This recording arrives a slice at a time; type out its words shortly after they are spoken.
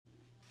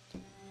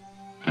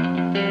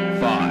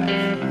4, 3, 2,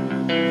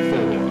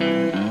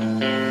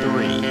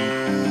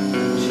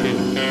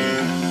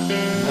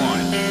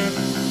 1,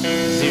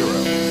 0.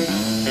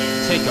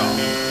 Take off.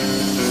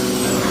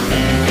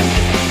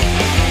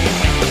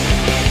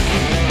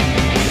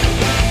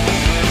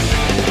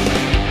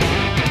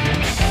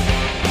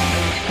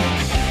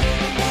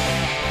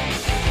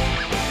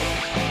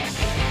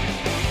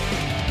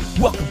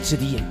 Welcome to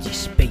the Empty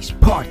Space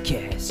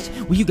Podcast,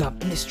 where you got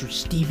Mr.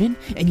 Steven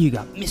and you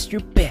got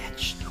Mr.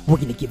 Batch. We're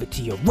gonna give it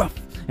to you rough,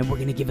 and we're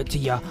gonna give it to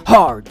you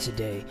hard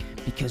today,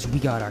 because we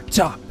got our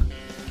top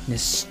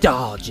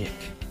nostalgic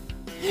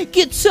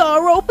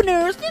guitar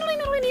openers.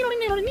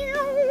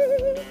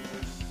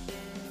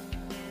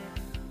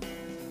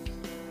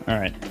 All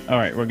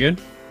right, we're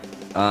good?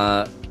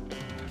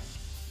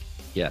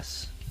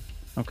 Yes.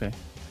 Okay.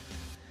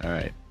 All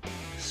right.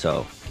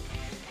 So,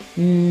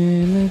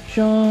 In the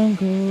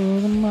jungle,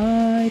 the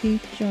mighty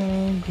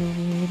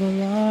jungle, the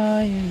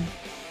lion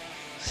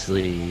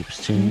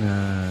sleeps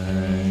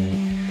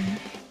tonight.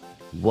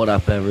 What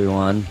up,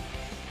 everyone?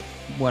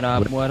 What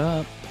up, what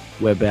up?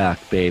 We're back,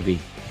 baby.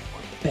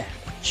 Back.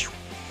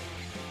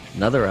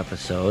 Another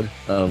episode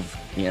of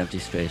the Empty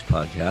Space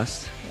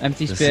Podcast.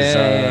 Empty This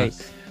space.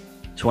 is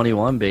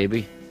 21,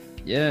 baby.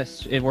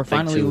 Yes, we're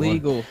finally 2-1.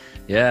 legal.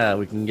 Yeah,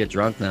 we can get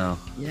drunk now.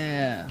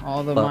 Yeah,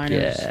 all the Fuck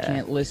minors yeah.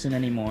 can't listen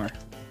anymore.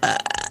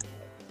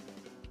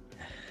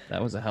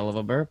 That was a hell of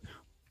a burp.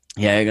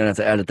 Yeah, you're gonna have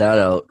to edit that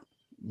out.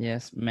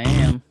 Yes,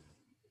 ma'am.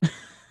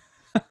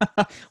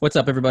 What's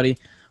up, everybody?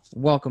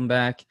 Welcome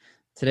back.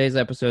 Today's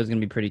episode is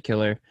going to be pretty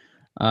killer.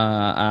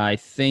 I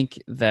think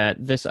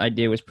that this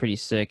idea was pretty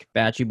sick.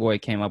 Batchy Boy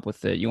came up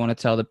with it. You want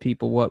to tell the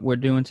people what we're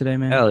doing today,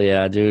 man? Hell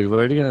yeah, dude.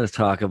 We're gonna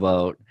talk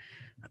about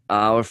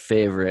our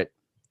favorite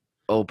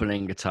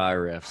opening guitar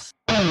riffs.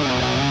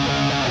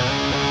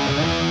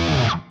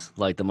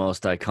 Like the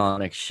most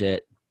iconic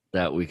shit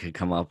that we could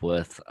come up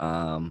with.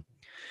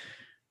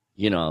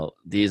 You know,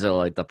 these are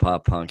like the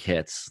pop punk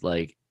hits,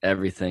 like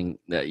everything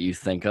that you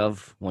think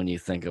of when you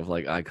think of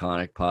like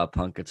iconic pop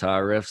punk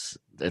guitar riffs,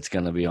 it's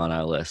going to be on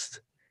our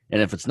list.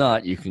 And if it's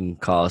not, you can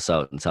call us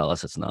out and tell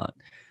us it's not.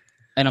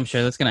 And I'm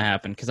sure that's going to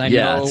happen because I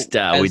Yeah,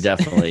 know we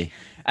definitely.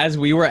 as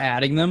we were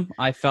adding them,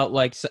 I felt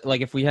like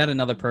if we had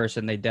another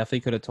person, they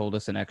definitely could have told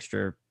us an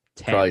extra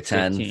 10, Probably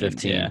 10,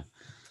 15. Yeah.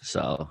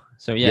 So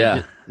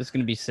Yeah. This is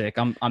going to be sick.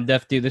 I'm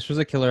dude, this was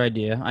a killer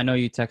idea. I know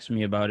you texted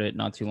me about it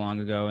not too long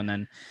ago, and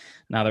then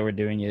now that we're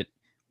doing it,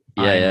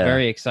 I'm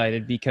very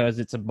excited because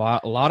it's a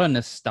lot of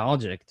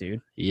nostalgic, dude.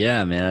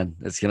 Yeah, man.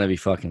 It's going to be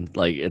fucking,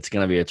 like, it's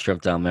going to be a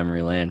trip down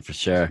memory lane for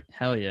sure.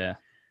 Hell yeah.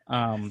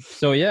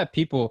 So yeah,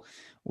 people,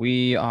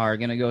 we are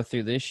going to go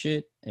through this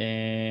shit,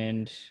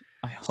 and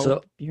I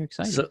hope you're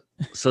excited.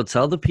 So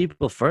tell the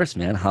people first,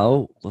 man,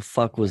 how the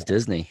fuck was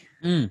Disney?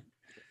 You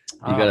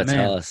got to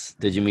tell us.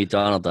 Did you meet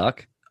Donald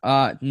Duck?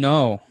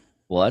 No.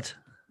 What?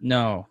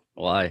 No.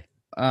 Why?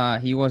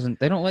 He wasn't.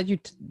 They don't let you.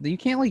 You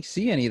can't like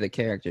see any of the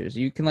characters.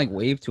 You can like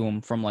wave to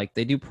them from like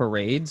they do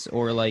parades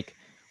or like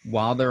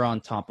while they're on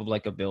top of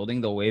like a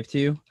building, they'll wave to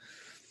you,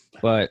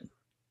 but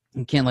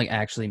you can't like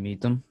actually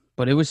meet them.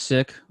 But it was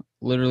sick.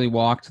 Literally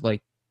walked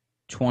like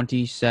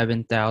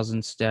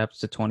 27,000 steps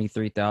to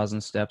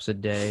 23,000 steps a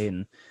day,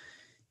 and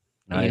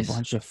ate a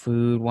bunch of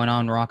food. Went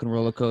on Rock and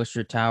Roller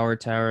Coaster, Tower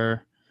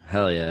Terror.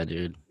 Hell yeah,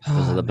 dude.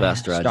 Those are the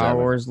best rides Star ever.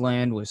 Wars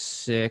Land was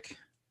sick.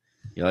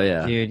 Oh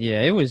yeah. Dude,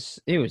 yeah, it was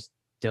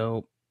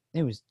dope.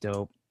 It was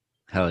dope.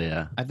 Hell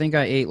yeah. I think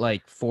I ate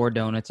like 4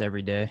 donuts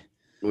every day.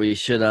 We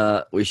should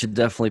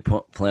definitely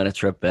plan a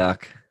trip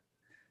back.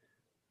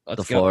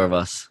 Let's the go. 4 of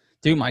us.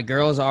 Dude, my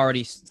girl's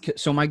already.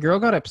 So my girl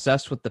got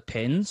obsessed with the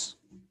pins.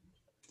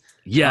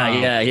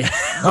 Yeah.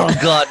 Oh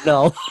God,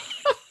 no.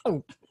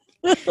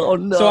 Oh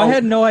no. So I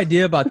had no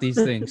idea about these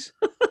things,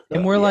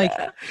 and we're like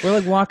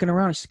walking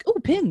around. And she's like, "Oh,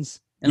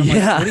 pins!" And I'm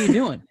like, "What are you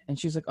doing?" And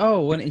she's like,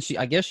 "Oh, and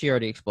I guess she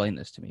already explained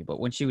this to me, but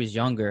when she was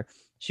younger,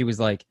 she was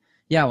like,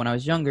 yeah, when I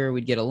was younger,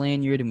 we'd get a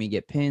lanyard and we'd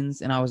get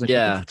pins." And I was like,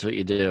 yeah, that's what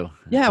you do.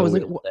 Yeah, It's I a was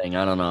like, weird thing.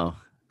 I don't know.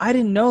 I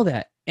didn't know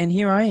that. And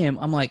here I am.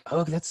 I'm like,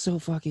 oh, that's so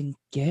fucking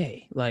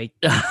gay. Like,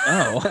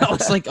 oh, I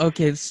was like,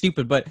 okay, it's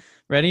stupid, but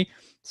ready?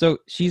 So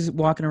she's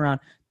walking around.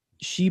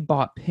 She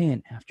bought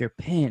pin after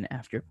pin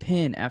after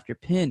pin after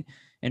pin.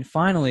 And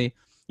finally,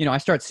 I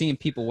start seeing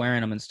people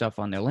wearing them and stuff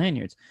on their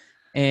lanyards.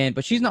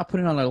 But she's not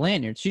putting on her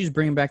lanyards. She's just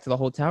bringing them back to the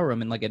hotel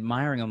room and like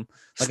admiring them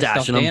like a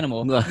stuffed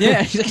animal.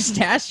 Yeah, she's like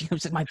stashing them.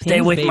 She's like, my pins, Stay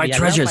away from baby. my I love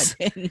treasures.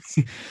 my pins.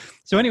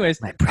 So anyways,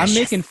 I'm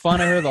making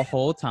fun of her the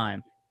whole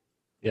time.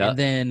 Yeah. And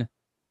then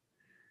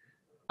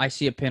I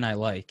see a pin I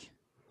like.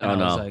 And Oh, I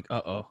was no. like,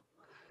 uh-oh.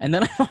 And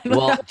then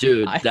I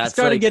dude, I that's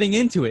started like, getting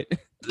into it.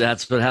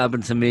 That's what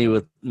happened to me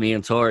with me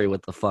and Tori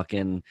with the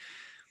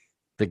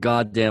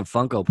goddamn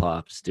Funko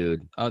Pops,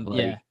 dude. Oh,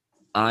 yeah.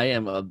 I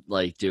am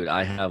dude,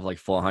 I have like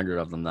 400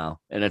 of them now.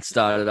 And it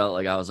started out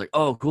like I was like,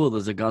 oh, cool,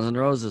 there's a Guns N'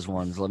 Roses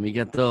ones. Let me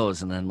get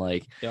those. And then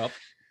Yep.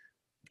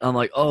 I'm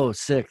like, oh,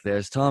 sick.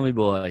 There's Tommy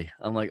Boy.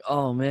 I'm like,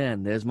 oh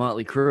man, there's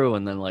Motley Crue.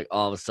 And then like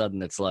all of a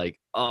sudden, it's like,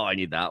 oh, I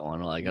need that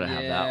one. Well, I gotta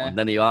have that Yeah. one.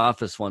 Then the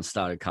Office one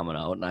started coming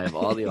out, and I have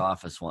all the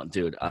Office one,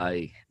 dude.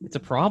 It's a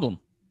problem.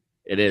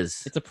 It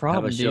is. It's a Have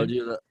problem, I showed dude.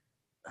 you that?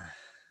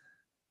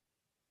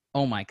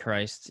 Oh my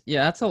Christ.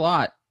 Yeah, that's a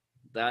lot.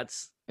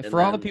 That's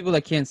For all the people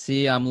that can't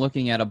see, I'm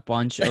looking at a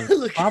bunch of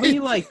Look probably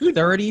at like dude.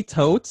 30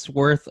 totes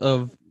worth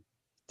of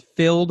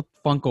filled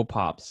Funko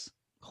Pops.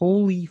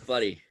 Holy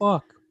buddy.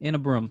 fuck. In a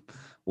broom.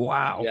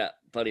 Wow. Yeah,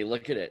 buddy,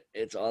 look at it.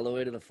 It's all the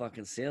way to the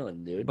fucking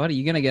ceiling, dude. Buddy,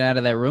 you're gonna get out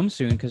of that room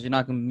soon because you're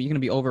gonna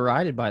be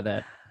overrided by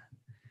that.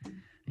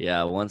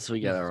 Yeah, once we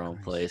get Jesus our own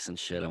Christ. place and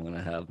shit, I'm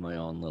gonna have my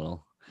own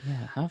little.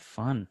 Yeah, have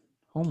fun.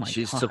 Oh my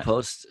She's god.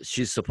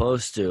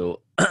 supposed to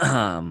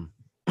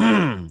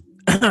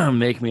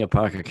make me a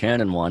Parker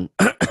Cannon one.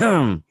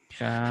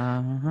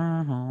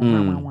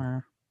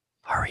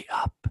 Hurry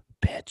up,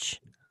 bitch.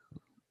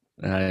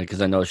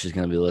 Because I know she's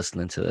gonna be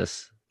listening to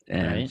this,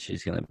 and Right.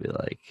 she's gonna be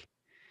like,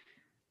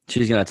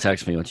 she's gonna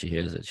text me when she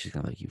hears it. She's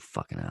gonna be like, "You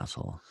fucking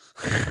asshole."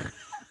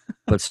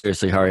 But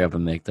seriously, hurry up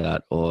and make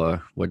that,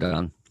 or we're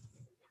done.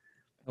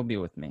 He'll be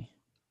with me.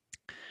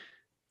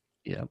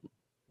 Yeah.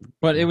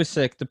 But it was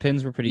sick. The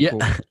pins were pretty Yeah. cool.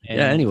 Yeah. And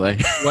Anyway.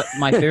 what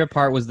my favorite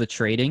part was the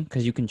trading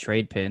because you can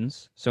trade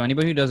pins. So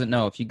anybody who doesn't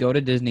know, if you go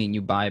to Disney and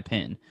you buy a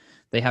pin,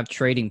 they have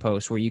trading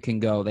posts where you can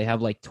go. They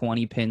have like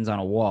 20 pins on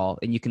a wall,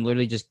 and you can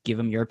literally just give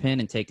them your pin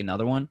and take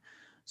another one.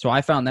 So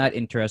I found that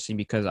interesting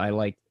because I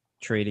like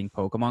trading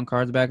Pokemon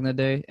cards back in the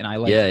day, and I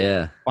like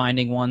Yeah.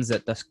 finding ones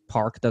that the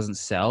park doesn't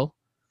sell,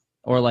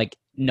 or like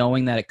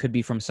knowing that it could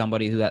be from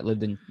somebody that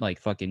lived in like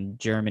fucking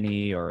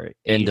Germany or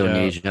Asia.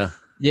 Indonesia.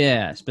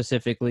 Yeah,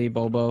 specifically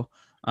Bobo.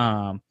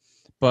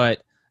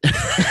 But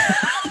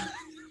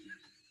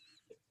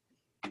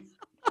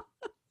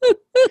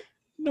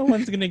no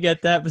one's gonna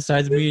get that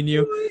besides me and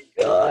you. Oh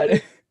my god.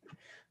 I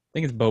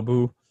think it's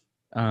Bobu.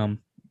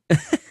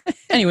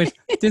 Anyways,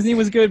 Disney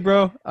was good,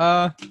 bro.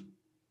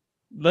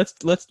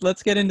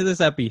 Let's get into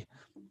this epi.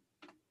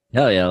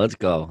 Hell yeah, let's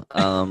go.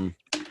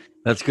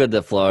 That's good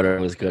that Florida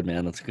was good,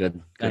 man. That's good.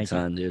 Good Thank you.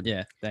 time, dude.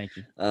 Yeah, thank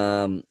you.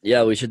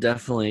 Yeah, we should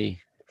definitely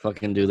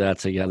fucking do that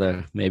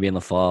together. Maybe in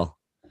the fall.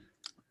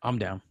 I'm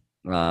down.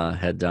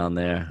 Head down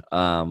there.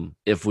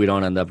 If we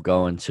don't end up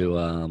going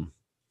to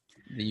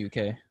The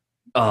UK,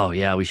 oh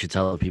yeah, we should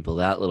tell the people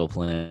that little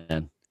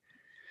plan.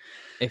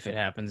 if it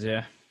happens,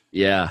 yeah.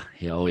 Yeah,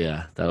 oh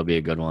yeah, that'll be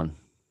a good one.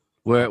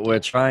 We're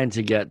trying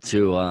to get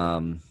to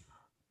the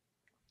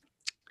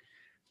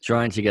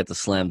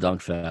Slam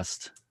Dunk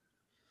Fest.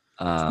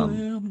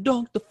 Slam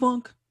dunk the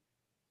funk.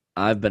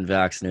 I've been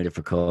vaccinated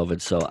for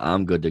COVID, so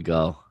I'm good to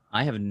go.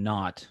 I have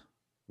not.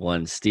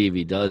 When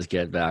Stevie does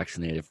get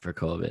vaccinated for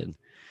COVID,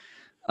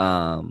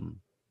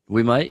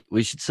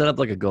 we should set up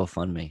like a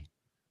GoFundMe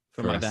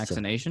For For my us to-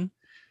 vaccination?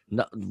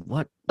 no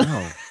what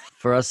no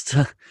for us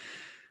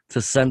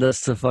to send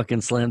us to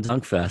fucking Slam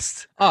Dunk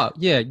Fest. Oh,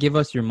 yeah, give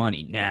us your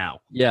money now.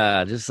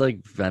 Yeah, just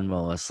like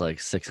Venmo us like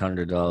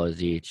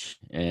 $600 each,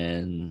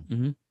 and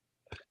Mhm.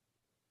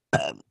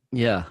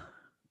 yeah,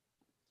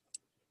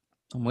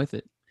 I'm with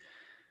it.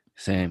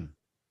 same.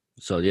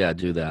 So yeah,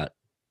 do that.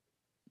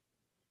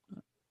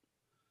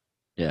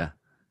 Yeah,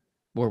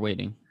 We're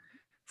waiting.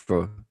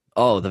 for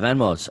the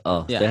Venmos.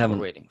 Oh, Yeah, they we're haven't.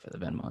 waiting for the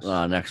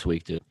Venmos. Next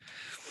week, dude.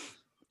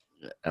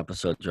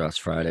 Episode drops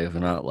Friday if we're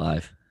not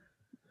live.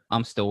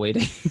 I'm still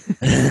waiting.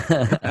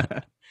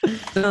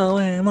 So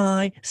am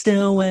I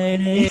still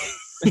waiting?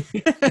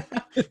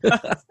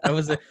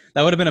 that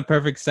would have been a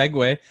perfect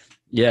segue.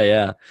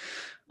 Yeah.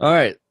 All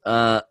right.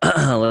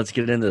 Let's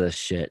get into this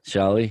shit,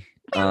 shall we?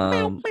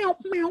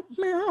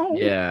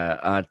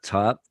 Yeah,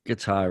 top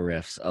guitar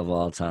riffs of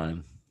all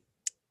time.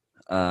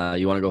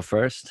 You want to go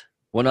first?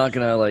 We're not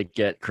gonna like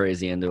get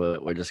crazy into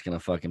it. We're just gonna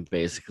fucking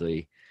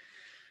basically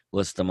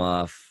list them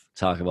off,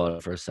 talk about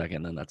it for a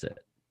second, then that's it.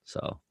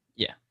 So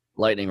Yeah.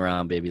 lightning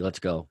round, baby. Let's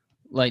go.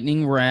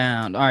 Lightning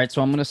round. All right,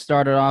 so I'm going to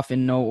start it off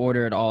in no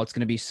order at all. It's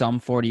going to be Sum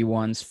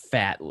 41's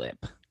Fat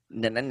Lip.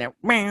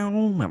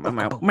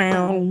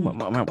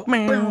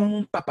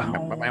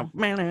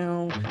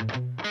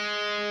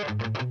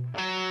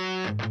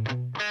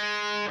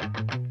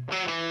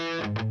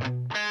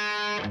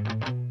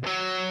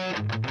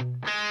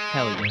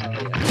 Hell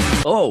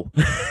yeah. Oh,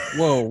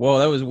 Whoa,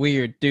 that was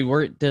weird. Dude,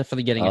 we're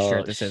definitely getting a Oh,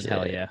 shirt that says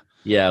hell shit. yeah.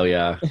 yeah, we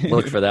are.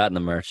 Look for that in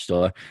the merch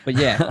store. But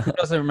yeah, who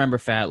doesn't remember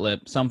Fat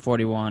Lip? Sum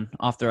 41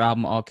 off their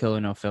album All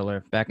Killer No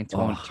Filler back in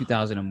Oh.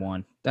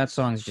 2001. That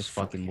song is just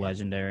fucking Fuck yeah.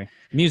 legendary.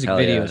 Music Hell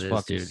video yeah, is it is,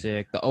 fucking dude.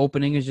 sick. The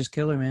opening is just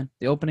killer, man.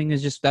 The opening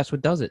is just that's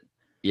what does it.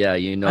 Yeah,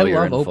 you know I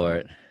you're love in for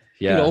it.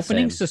 Yeah, Dude,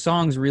 openings same. to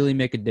songs really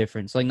make a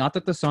difference. Like, not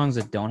that the songs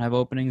that don't have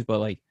openings, but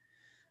like,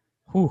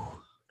 whew.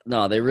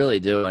 No, they really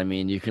do. I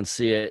mean, you can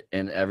see it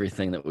in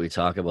everything that we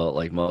talk about.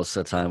 Like most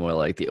of the time, we're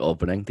like the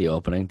opening. Like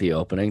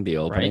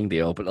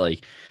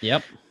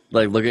Yep.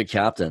 look at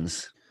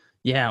Captains.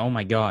 Yeah. Oh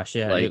my gosh.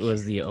 Yeah. Like- it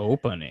was the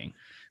opening.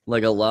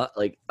 Like a lot.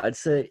 Like I'd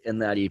say in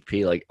that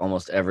EP, like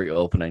almost every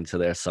opening to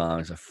their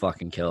songs are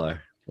fucking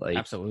killer. Like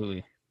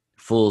Absolutely.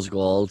 Fool's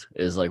Gold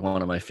is like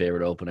one of my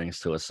favorite openings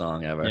to a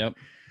song ever. Yep.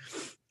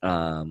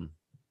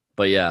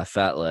 But yeah,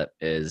 Fat Lip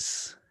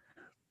is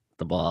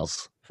the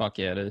balls. Fuck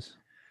yeah, it is.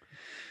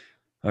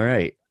 All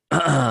right.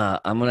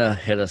 I'm going to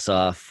hit us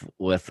off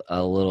with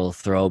a little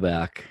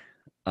throwback.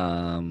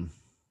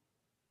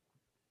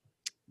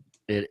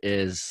 It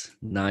is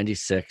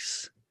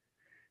 96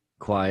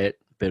 Quiet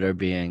Bitter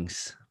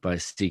Beings by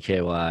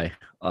CKY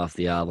off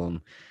the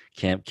album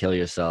Can't Kill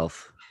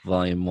Yourself,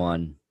 Volume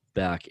 1,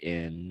 back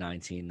in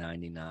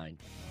 1999.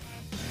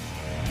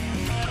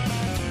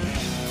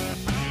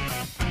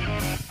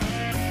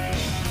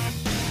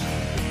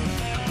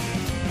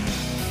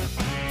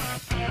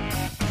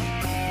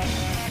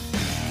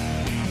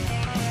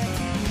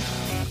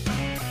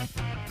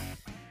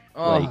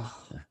 Oh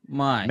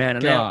my god!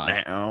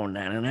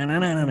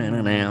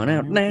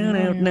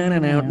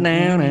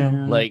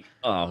 Like,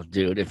 oh,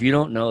 dude, if you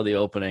don't know the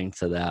opening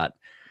to that,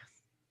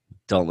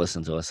 don't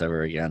listen to us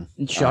ever again.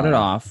 Shut it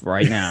off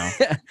right now.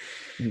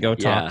 And go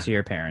talk to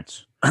your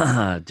parents.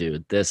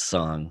 Dude, this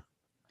song,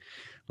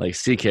 like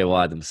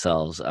CKY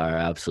themselves are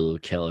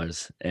absolute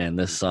killers, and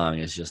this song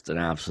is just an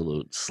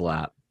absolute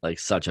slap, like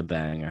such a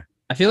banger.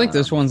 I feel like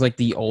this one's like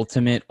the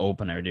ultimate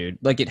opener, dude.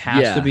 Like it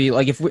has to be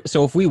like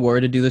if we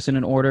were to do this in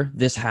an order,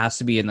 this has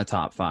to be in the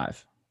top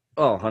 5.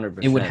 Oh,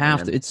 100%. It would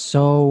have to. It's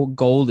so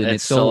golden.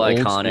 It's so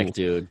iconic,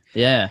 dude.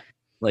 Yeah.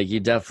 Like you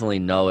definitely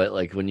know it.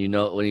 Like when you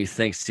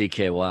think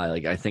CKY,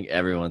 like I think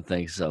everyone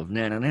thinks of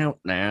like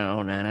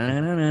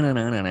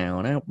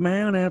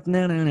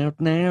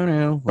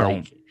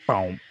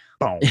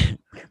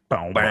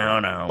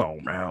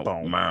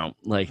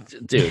like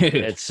dude,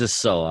 it's just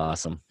so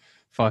awesome.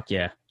 Fuck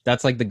yeah.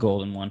 That's like the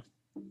golden one.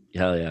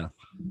 Hell yeah.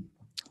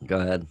 Go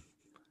ahead.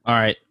 All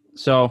right.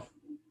 So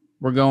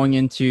we're going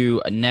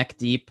into a Neck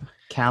Deep,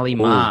 Kali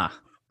Ma.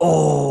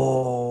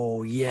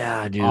 Oh,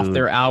 yeah, dude. Off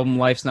their album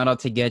Life's Not Out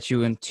to Get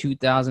You in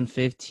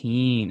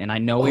 2015. And I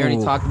know we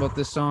already talked about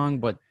this song,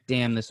 but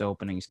damn, this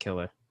opening's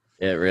killer.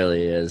 It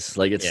really is.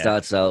 Like it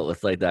starts out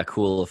with like that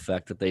cool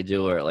effect that they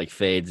do where it like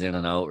fades in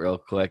and out real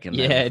quick and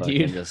then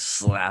dude, just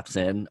slaps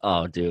in.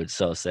 Oh, dude,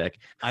 so sick.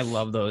 I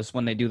love those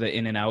when they do the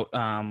in and out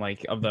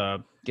like of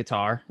the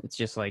guitar. It's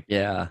just like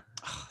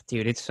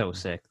dude, it's so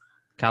sick.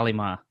 Kali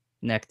Ma,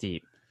 Neck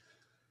Deep.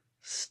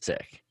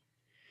 Sick.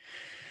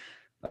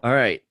 All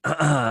right.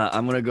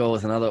 I'm going to go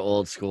with another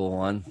old school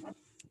one.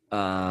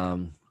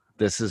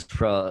 This is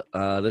I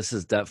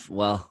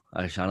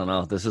don't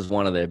know. This is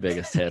one of their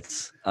biggest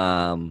hits.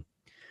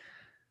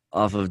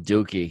 Off of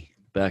Dookie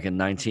back in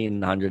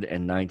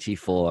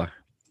 1994.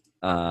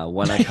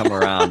 When I Come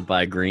Around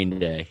by Green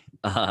Day.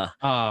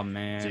 Oh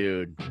man.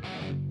 Dude.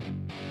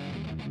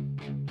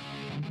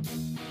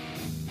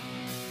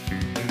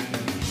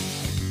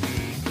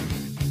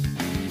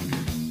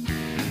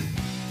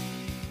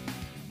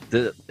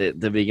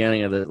 The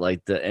beginning of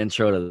the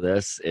intro to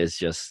this is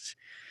just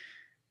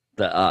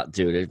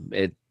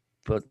it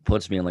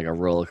puts me in like a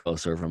roller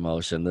coaster of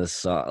emotion. This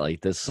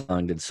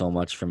song did so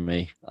much for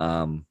me.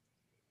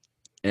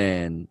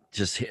 And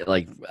just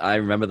like I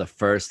remember the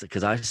first,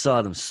 because I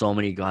saw them so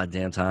many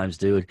goddamn times,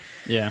 dude.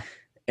 Yeah.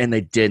 And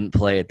they didn't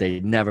play it. They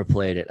never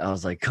played it. I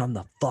was like, come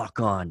the fuck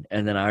on.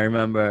 And then I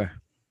remember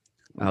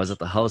I was at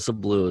the House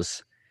of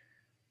Blues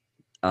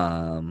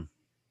back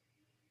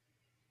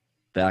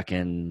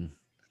in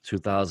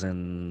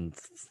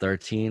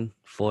 2013,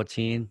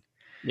 14.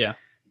 Yeah.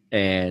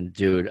 And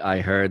dude,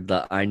 I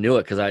knew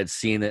it because I had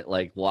seen it,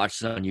 like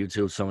watched it on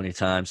YouTube so many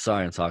times.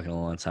 Sorry, I'm talking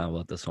a long time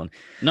about this one.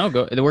 No,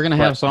 we're gonna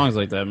have songs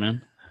like that,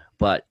 man.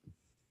 But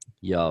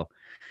yo,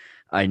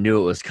 I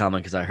knew it was coming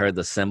because I heard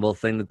the cymbal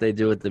thing that they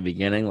do at the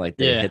beginning, like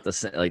they hit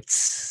the like,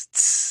 tss,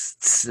 tss,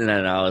 tss,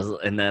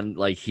 and then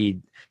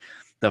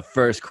the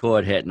first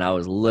chord hit, and I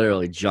was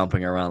literally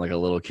jumping around like a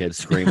little kid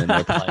screaming.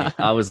 They're playing.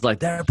 I was like,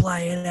 they're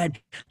playing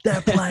it,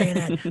 they're playing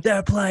it,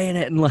 they're playing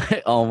it, and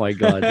like, oh my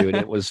god, dude,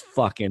 it was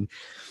fucking.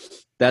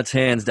 That's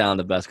hands down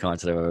the best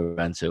concert I've ever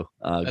been to.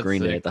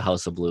 Green Day at the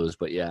House of Blues,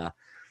 but yeah,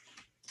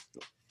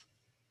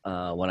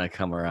 When I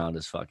Come Around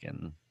is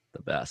fucking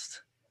the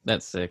best.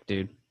 That's sick,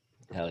 dude.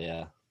 Hell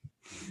yeah.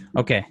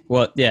 Okay,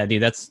 well, yeah,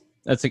 dude, that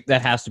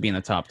has to be in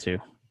the top 2.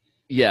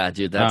 Yeah,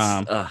 dude,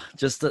 that's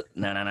just the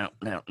no,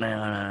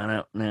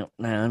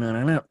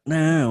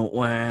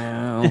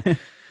 wow.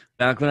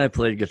 Back when I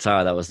played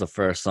guitar, that was the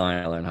first song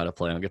I learned how to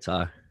play on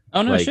guitar.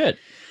 Oh no, shit.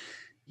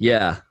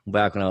 Yeah,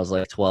 back when I was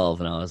like 12,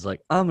 and I was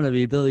like, I'm gonna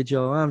be Billy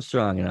Joe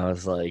Armstrong, and I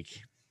was like,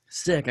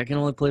 sick. I can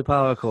only play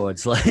power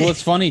chords. Like, well,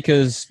 it's funny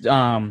because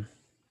the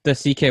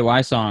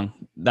CKY song,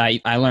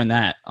 I learned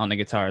that on the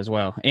guitar as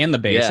well, and the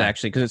bass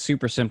actually, because it's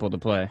super simple to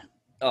play.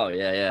 Oh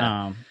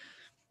yeah.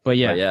 But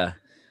yeah.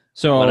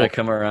 So When I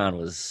Come Around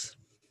was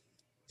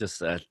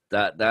just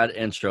that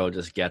intro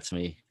just gets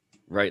me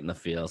right in the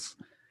feels.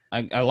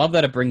 I love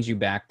that it brings you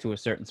back to a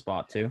certain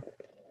spot too.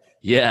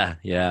 Yeah.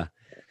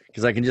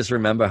 Because I can just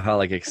remember how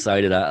like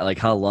excited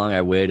how long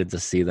I waited to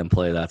see them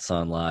play that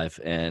song live,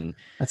 and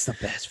that's the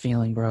best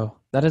feeling, bro.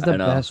 That is the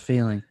best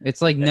feeling.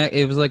 It's like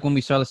it was like when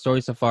we saw the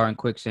Story So Far and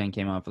Quicksand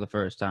came out for the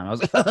first time. I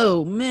was like,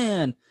 oh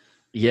man,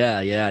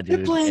 Yeah, dude.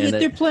 They're playing And it.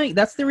 They're playing.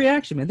 That's the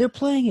reaction, man. They're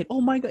playing it.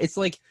 Oh my god! It's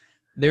like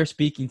they're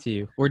speaking to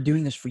you. We're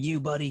doing this for you,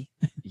 buddy.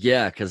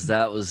 yeah, because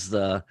that was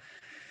the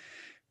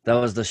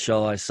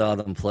show I saw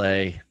them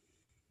play.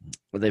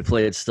 Where they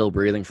played "Still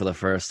Breathing" for the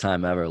first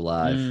time ever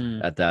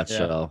live at that yeah.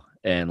 show,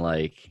 and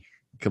like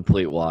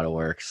complete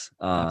waterworks.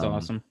 That's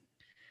awesome.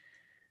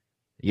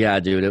 Yeah,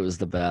 dude, it was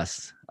the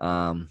best.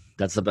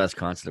 That's the best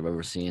concert I've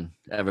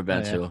ever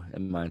been yeah. to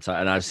in my entire.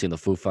 And I've seen the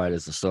Foo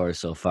Fighters, the Story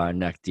So Far,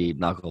 Neck Deep,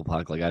 Knuckle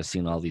Puck. Like I've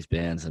seen all these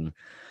bands, and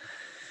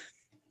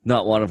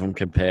not one of them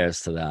compares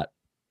to that.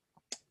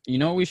 You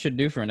know what we should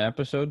do for an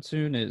episode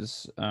soon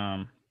is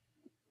talk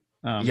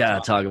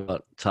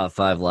about top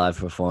 5 live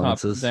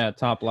performances.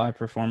 Top live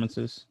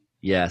performances.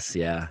 Yes,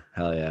 yeah,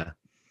 hell yeah,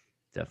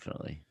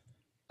 definitely.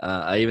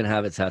 I even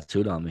have it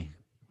tattooed on me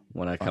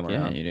when I come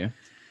around. Yeah, you do.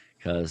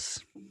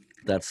 Because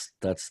that's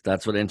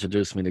what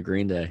introduced me to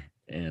Green Day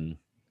and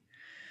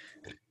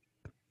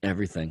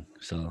everything.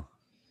 So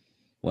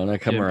when I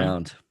come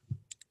around,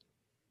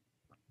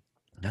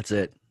 that's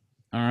it.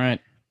 All right.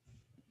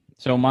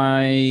 So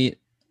my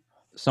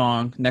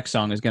next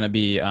song is going to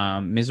be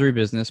Misery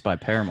Business by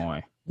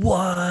Paramore.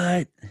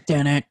 What?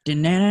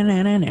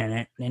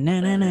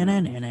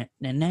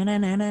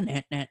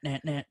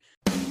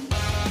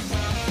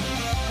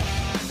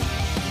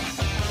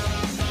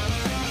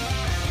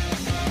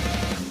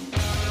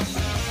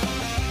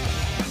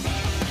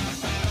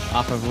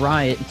 Off of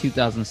Riot in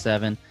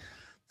 2007.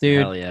 Dude.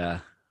 Hell yeah.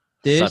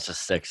 This such a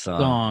sick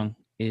song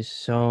is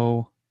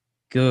so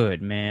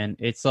good, man.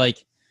 It's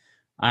like,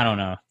 I don't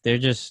know. They're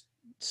just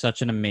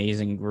such an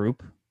amazing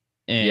group.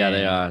 And yeah,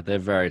 they are. They're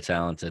very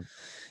talented.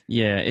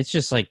 Yeah, it's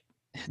just like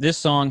this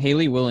song,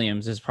 Hayley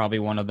Williams is probably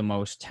one of the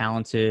most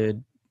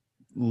talented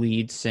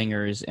lead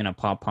singers in a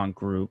pop punk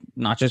group.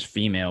 Not just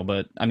female,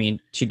 but I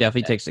mean, she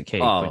definitely takes the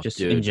cake, but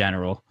just in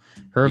general.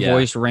 Her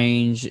voice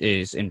range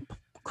is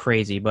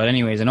crazy. But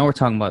anyways, I know we're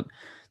talking about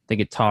the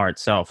guitar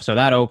itself. So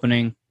that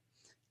opening,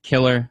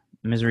 killer,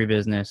 Misery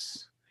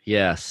Business.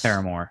 Yes.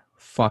 Paramore.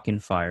 Fucking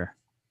fire.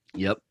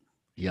 Yep.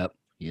 All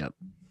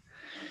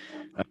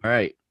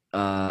right.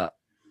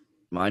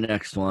 My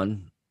next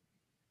one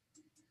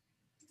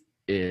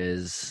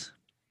is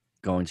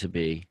going to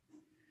be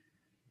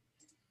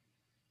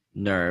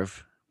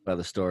Nerve by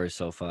The Story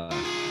So Far.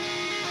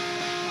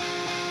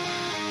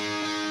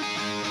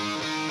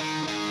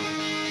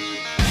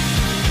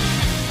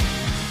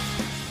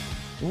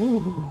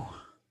 Ooh.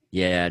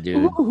 Yeah,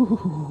 dude.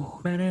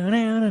 Ooh.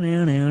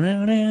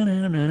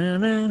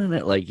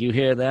 Like you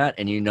hear that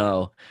and you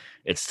know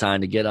it's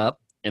time to get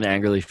up and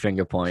angrily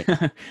finger point.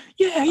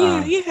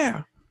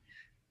 Yeah.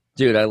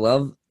 Dude, I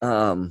love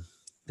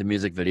the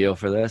music video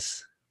for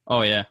this.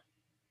 Oh yeah.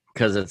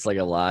 Because it's like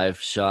a live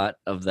shot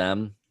of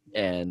them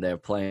and they're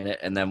playing it,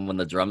 and then when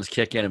the drums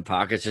kick in and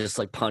Pocket's just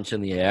like punch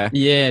in the air.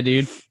 Yeah,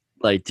 dude.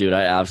 Like, dude,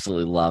 I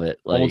absolutely love it.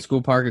 Like old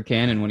school Parker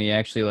Cannon when he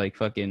actually like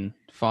fucking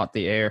fought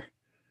the air.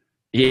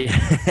 Yeah.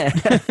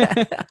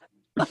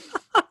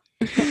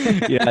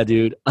 Yeah,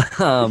 dude.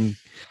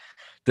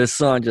 This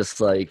song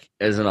just like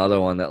is another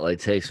one that like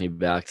takes me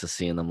back to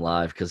seeing them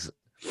live, because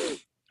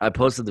I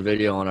posted the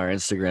video on our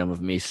Instagram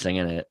of me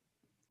singing it.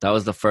 That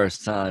was the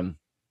first time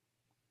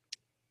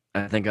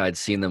I think I'd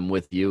seen them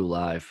with you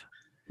live.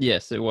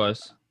 Yes, it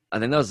was. I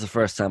think that was the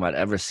first time I'd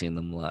ever seen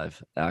them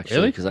live, actually.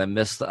 Really? Because I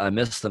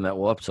missed them at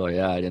Warped Tour.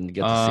 Yeah, I didn't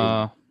get to see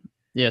them.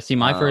 Yeah, see,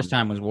 my first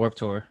time was Warped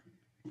Tour.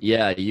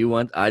 Yeah, you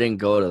went. I didn't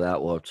go to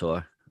that Warped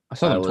Tour. I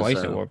saw them twice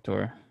at Warped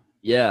Tour.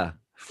 Yeah.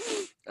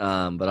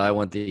 But I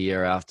went the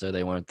year after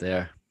they weren't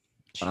there.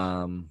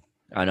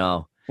 I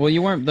know. Well,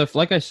 you weren't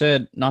like I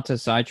said, not to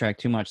sidetrack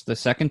too much. The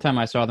second time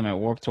I saw them at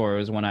Warped Tour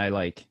was when I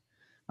don't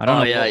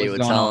know what was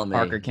going on with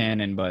Parker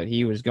Cannon, but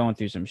he was going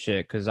through some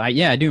shit. Because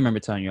I do remember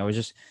telling you,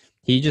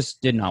 he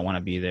just did not want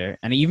to be there.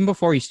 And even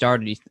before he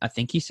started, I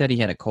think he said he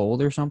had a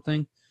cold or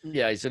something.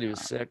 Yeah, he said he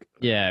was sick.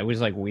 Yeah, it was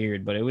like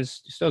weird, but it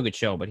was still a good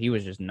show. But he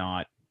was just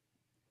not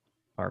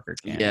Parker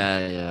Cannon.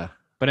 Yeah.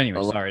 But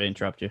anyway, sorry to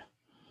interrupt you.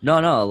 No,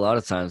 a lot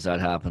of times that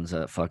happens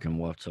at fucking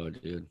Warped Tour,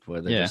 dude, where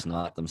they're just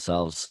not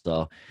themselves.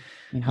 So,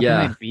 how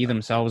can they be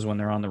themselves when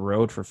they're on the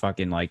road for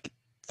fucking like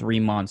 3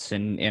 months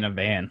in a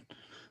van?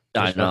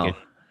 I know.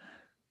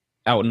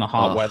 Out in the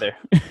hot weather.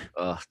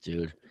 Oh,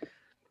 dude.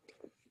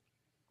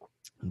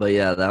 But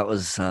yeah, that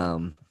was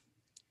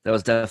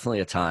definitely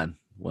a time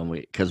when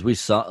because we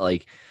saw,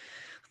 like,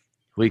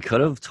 we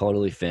could have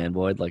totally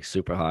fanboyed like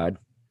super hard,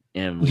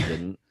 and we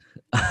didn't.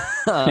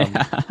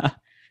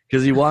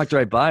 Because he walked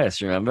right by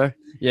us, remember?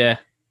 Yeah.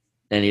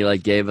 And he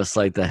like gave us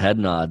like the head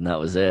nod, and that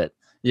was it.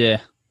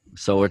 Yeah.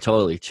 So we're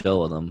totally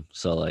chill with him.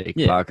 So like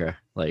Parker,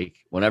 like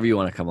whenever you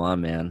want to come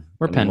on, man.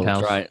 We're pen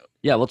pals.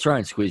 We'll try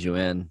and squeeze you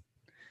in.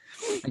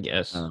 I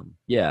guess. I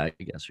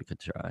guess we could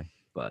try.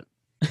 But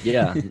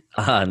yeah,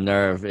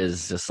 Nerve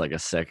is just like a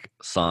sick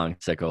song,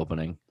 sick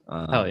opening.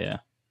 Hell yeah.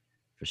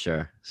 For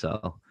sure.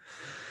 So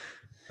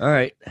all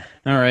right.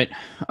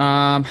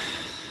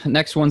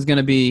 Next one's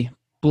gonna be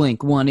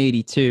Blink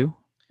 182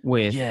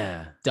 with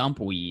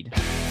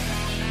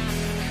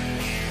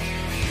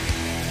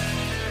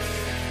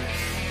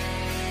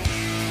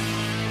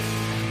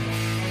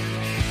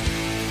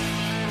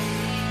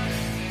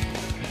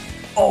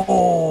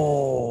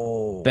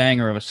Oh,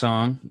 Banger of a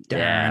song.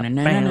 Yeah.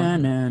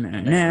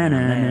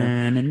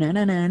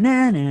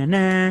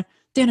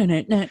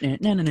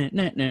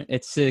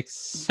 It's sick,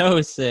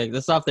 so sick.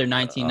 That's off their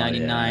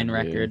 1999 dude.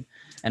 record,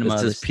 Enema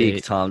This of the is peak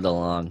State. Tom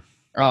DeLonge.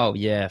 Oh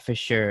yeah, for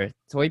sure.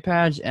 Toy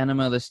Patch,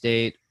 Enema of the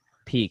State,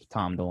 peak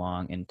Tom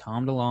DeLonge, and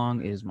Tom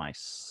DeLonge is my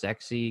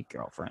sexy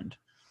girlfriend.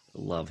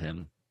 Love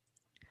him.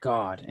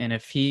 God, and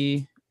if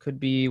he could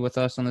be with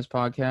us on this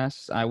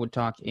podcast, I would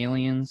talk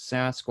aliens,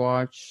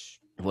 Sasquatch,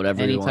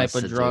 Whatever any he type wants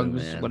of to do,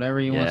 drugs, man. whatever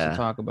he wants to Yeah.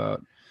 talk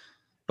about.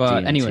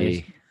 But DMT.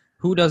 anyways,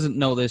 who doesn't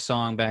know this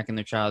song back in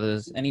their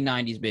childhood? Any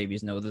 90s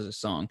babies know this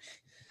song.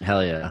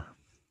 Hell yeah.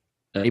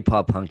 Any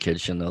pop punk kid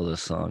should know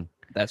this song.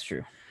 That's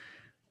true.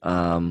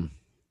 All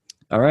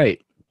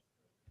right.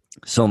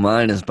 So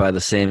mine is by the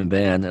same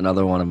band,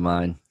 another one of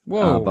mine.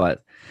 Whoa.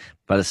 But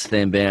by the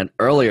same band.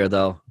 Earlier.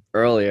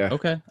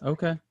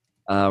 Okay.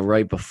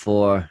 Right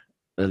before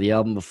the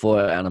album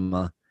before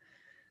Enema,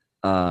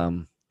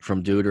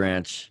 from Dude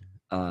Ranch.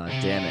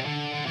 Damn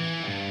it.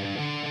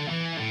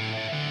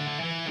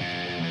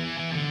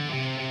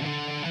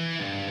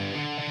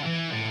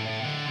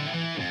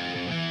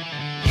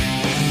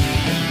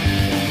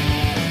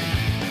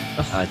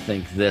 I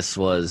think this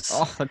was.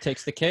 Oh, that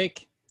takes the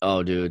cake.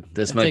 Oh, dude,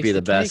 this It might be takes the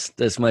the best. cake.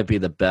 This might be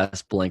the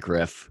best Blink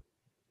riff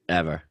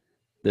ever.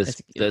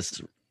 This.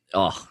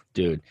 Oh,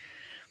 dude,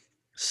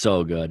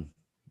 so good.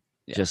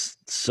 Yeah.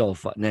 Just so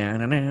fun.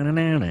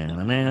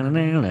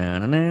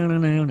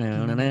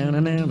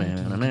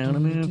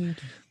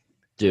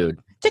 Dude.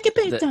 Take it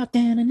back The- top.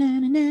 Oh,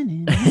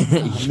 man.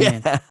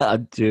 Yeah,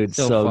 dude,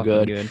 so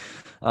fucking good.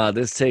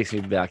 This takes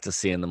me back to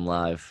seeing them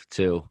live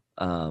too.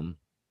 Because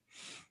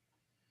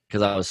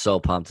I was so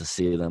pumped to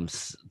see them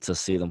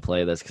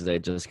play this because they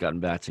had just gotten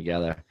back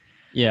together.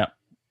 Yeah.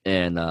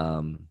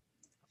 And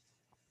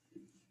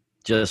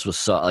just was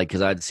so like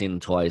because I'd seen them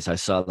twice. I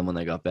saw them when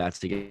they got back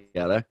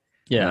together, and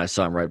Yeah. I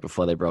saw them right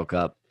before they broke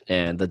up.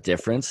 And the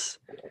difference,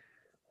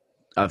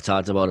 I've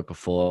talked about it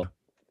before,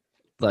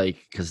 like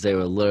because they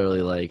were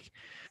literally like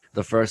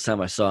the first time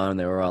I saw them,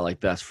 they were all like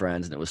best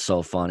friends, and it was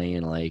so funny.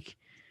 And like,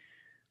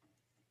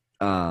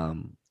 Mark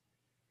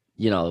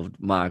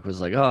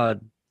was like, "Oh,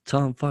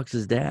 Tom fucks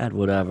his dad,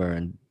 whatever,"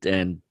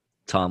 and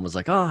Tom was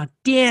like, "Oh,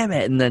 damn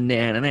it!" And then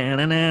and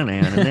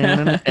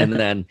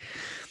then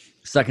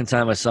second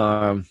time I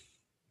saw him,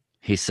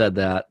 he said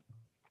that.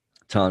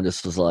 Tom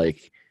just was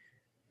like,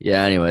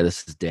 "Yeah, anyway,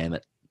 this is damn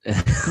it."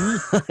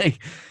 Like,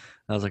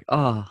 I was like,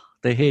 "Oh,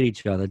 they hate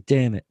each other,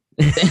 damn it."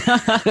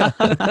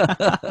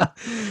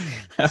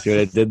 See what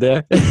I did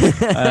there?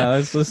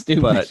 That's so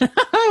stupid. But-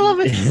 I love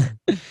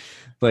it.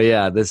 But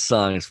yeah, this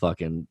song is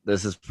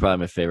this is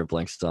probably my favorite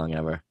Blink song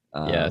ever.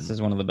 Yeah, this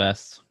is one of the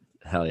best.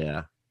 Hell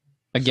yeah.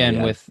 Again,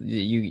 yeah. with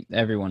you,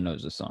 everyone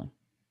knows this song.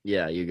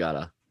 Yeah, you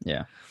gotta.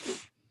 Yeah.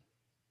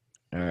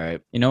 All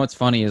right. You know what's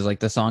funny is like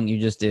the song you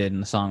just did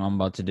and the song I'm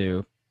about to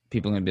do.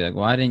 People are gonna be like,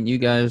 "Why didn't you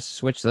guys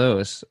switch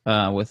those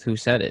with Who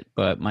Said It?"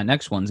 But my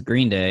next one's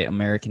Green Day,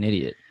 "American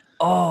Idiot."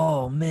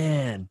 Oh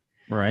man,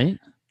 Right?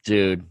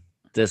 dude,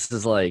 this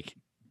is like,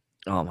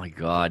 oh my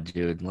god,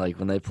 dude. Like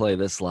when they play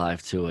this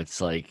live too,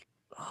 it's like,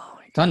 oh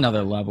my It's on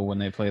another level when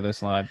they play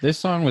this live. This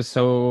song was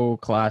so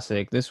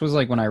classic. This was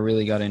like when I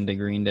really got into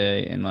Green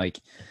Day, and like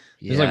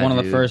it was like one of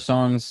the dude. first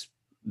songs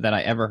that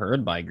I ever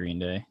heard by Green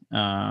Day.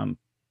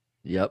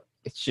 Yep.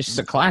 It's just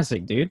a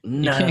classic, dude.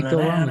 You can't go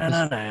wrong with this.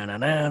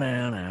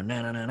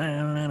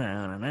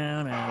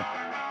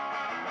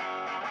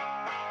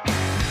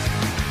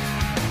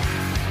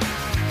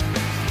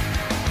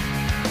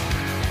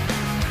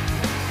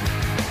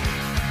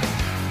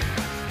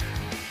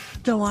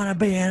 Don't wanna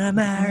be an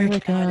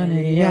American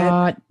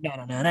yacht.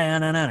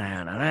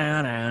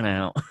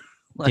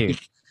 Like, Dude,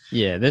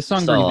 yeah, this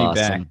song So brings me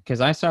back awesome.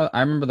 because I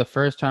remember the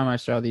first time I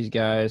saw these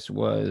guys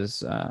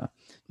was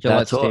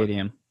Gillette tour.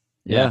 Stadium.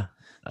 yeah.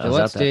 I was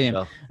Gillette at that Stadium.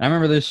 show. I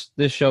remember this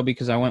show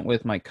because I went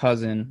with my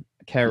cousin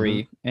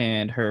Carrie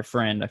and her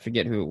friend. I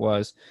forget who it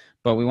was,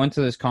 but we went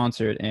to this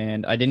concert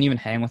and I didn't even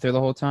hang with her the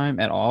whole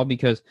time at all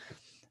because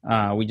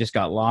we just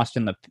got lost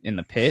in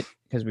the pit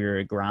because we were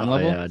at ground Oh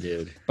level. yeah,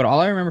 dude. But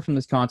all I remember from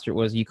this concert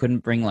was you couldn't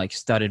bring like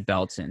studded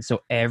belts in.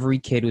 So every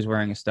kid was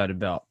wearing a studded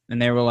belt.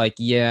 And they were like,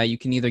 yeah, you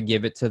can either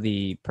give it to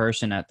the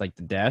person at like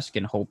the desk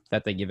and hope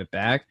that they give it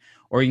back,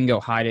 or you can go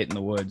hide it in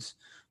the woods.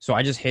 So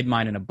I just hid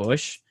mine in a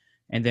bush.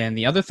 And then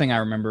the other thing I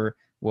remember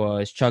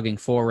was chugging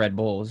 4 Red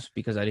Bulls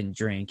because I didn't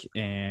drink,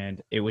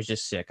 and it was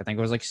just sick. I think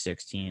it was like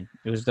 16.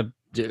 It was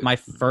Dude, I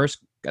think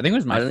it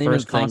was I my didn't even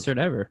first think- concert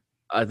ever.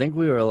 I think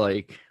we were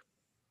like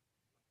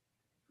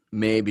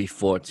maybe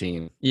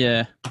 14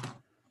 Yeah.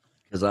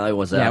 because I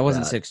was Yeah, at I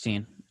wasn't that.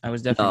 16. I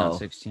was definitely No. not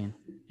 16.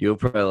 You were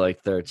probably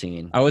like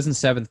 13. I was in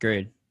 7th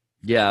grade.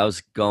 Yeah, I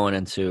was going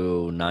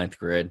into 9th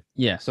grade.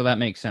 Yeah, so that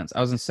makes sense. I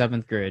was in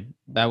 7th grade.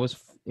 It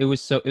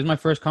was my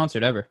first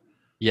concert ever.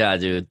 Yeah,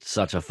 dude,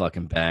 such a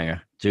fucking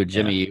banger. Dude,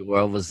 Jimmy Eat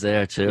World was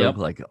there too. Yep.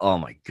 Like, oh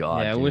my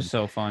god, Yeah, it dude. was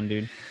so fun,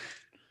 dude.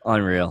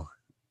 Unreal.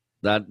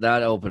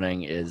 That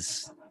opening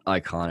is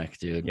iconic,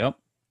 dude. Yep.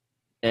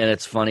 And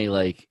it's funny,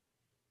 like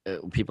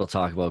people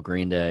talk about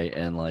Green Day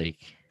and like,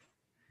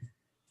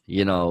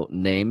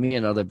 name me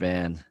another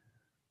band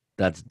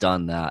that's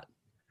done that.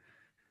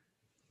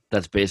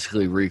 That's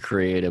basically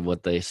recreated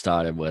what they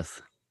started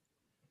with,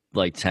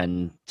 like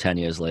 10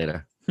 years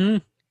later.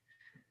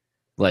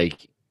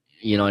 Like,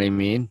 you know what I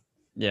mean?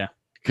 Yeah.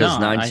 Because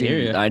No, I hear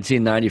you.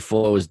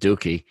 1994 was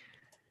Dookie.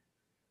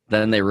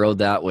 Then they rode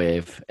that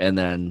wave, and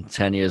then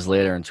 10 years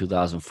later, in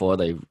 2004,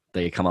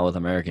 they come out with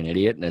American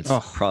Idiot, and it's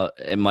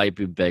it might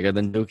be bigger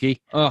than Dookie.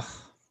 Oh,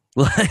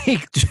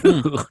 Like,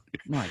 dude,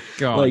 my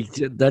God. like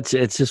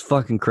it's just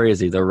fucking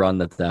crazy the run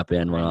that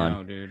band went on. I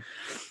know, dude.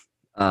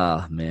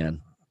 Ah,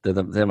 man,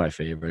 they're my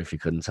favorite. If you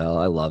couldn't tell,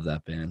 I love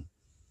that band.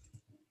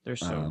 They're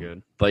so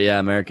good. But yeah,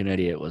 American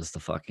Idiot was the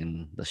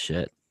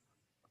shit.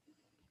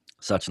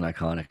 Such an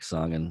iconic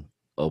song and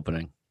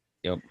opening.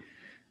 Yep.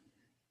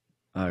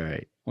 All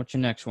right. What's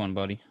your next one,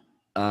 buddy?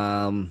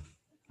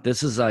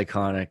 This is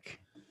iconic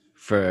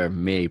for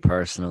me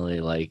personally,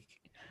 like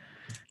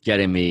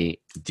getting me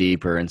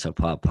deeper into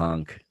pop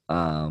punk.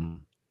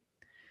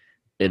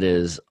 It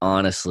is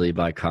Honestly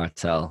by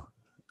Cartel.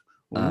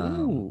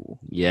 Ooh.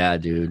 Yeah,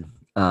 dude.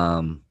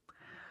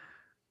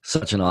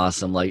 Such an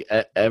awesome, like,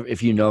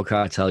 if you know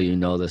Cartel, you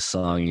know this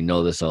song, you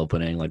know this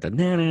opening, like the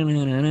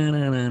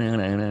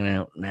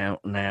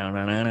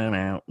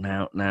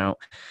now,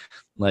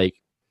 like,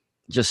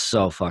 just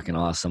so fucking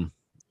awesome.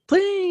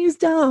 Please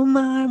don't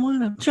mind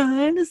what I'm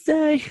trying to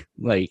say.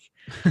 Like,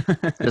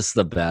 just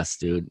the best,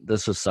 dude.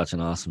 This was such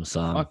an awesome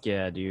song. Fuck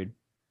yeah, dude.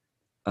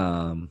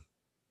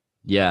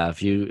 Yeah,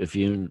 if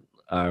you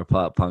are a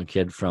pop punk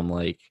kid from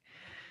like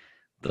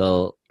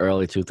the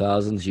early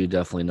 2000s, you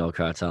definitely know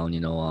Cartel and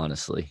you know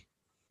Honestly.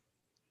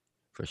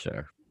 For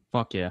sure.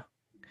 Fuck yeah.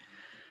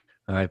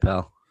 All right,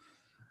 pal.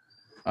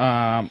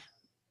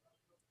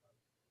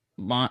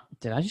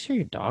 Did I just hear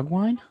your dog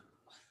whine?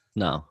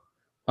 No.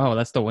 Oh,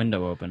 that's the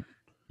window open.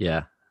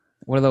 Yeah.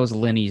 What are those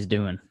Linnies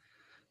doing?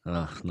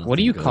 What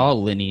do you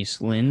call Linnies?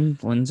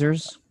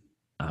 Linzers?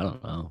 I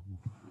don't know.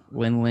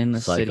 Lin, the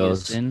Psychos. city of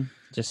sin?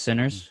 Just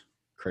sinners?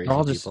 Crazy They're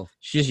all people.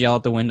 She just yell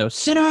out the window,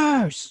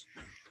 sinners!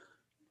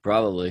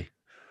 Probably.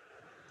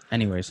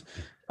 Anyways,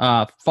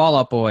 Fall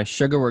Out Boy,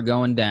 Sugar, We're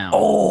Going Down.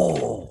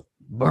 Oh,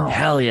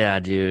 hell yeah,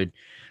 dude.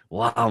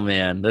 Wow,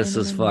 man. This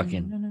is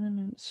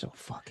fucking... So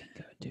fucking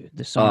good, dude.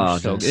 This song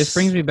is so good. This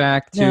brings me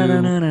back to...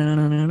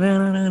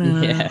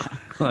 Yeah.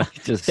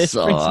 Just this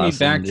so brings me awesome,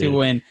 back dude. to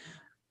when...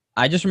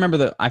 I just remember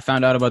that I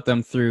found out about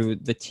them through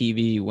the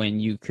TV when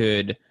you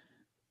could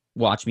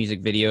watch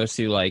music videos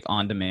through like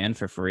on demand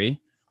for free.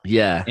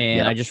 Yeah.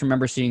 And I just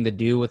remember seeing the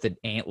dude with the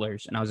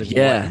antlers, and I was like,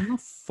 Yeah. what the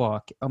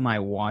fuck am I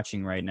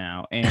watching right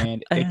now?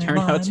 And it turned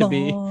out to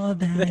be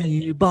that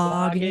you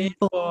bargained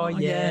for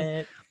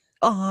yet.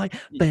 I've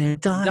been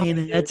dying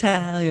to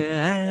tell you.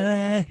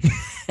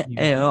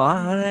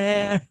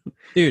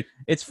 Dude,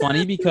 it's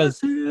funny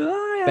because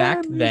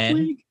back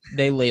then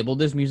they labeled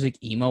this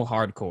music emo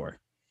hardcore.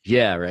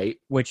 Yeah, right.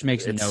 Which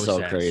makes It's no so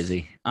sense.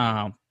 crazy.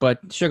 But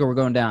Sugar, We're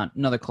Going Down,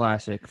 another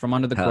classic from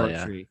Under the Hell Cork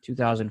yeah. Tree,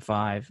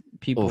 2005.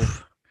 People,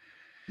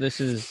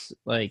 this is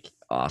like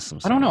Awesome.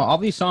 I don't know. song. All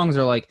these songs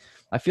are like,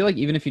 I feel like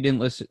even if you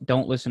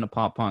don't listen to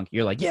pop punk,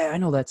 you're like, yeah, I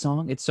know that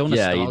song. It's so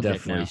Yeah, nostalgic you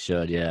definitely now.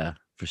 should. Yeah,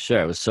 for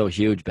sure. It was so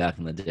huge back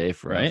in the day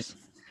for Right? us,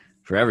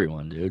 for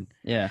everyone, dude.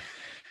 Yeah.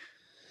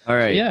 All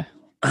right. Yeah.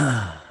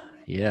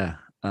 Yeah.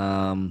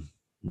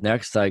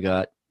 Next, I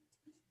got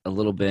a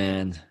little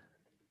band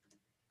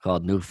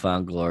called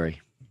Newfound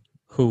Glory.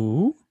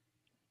 Who?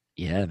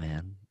 Yeah,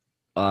 man.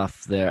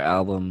 Off their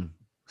album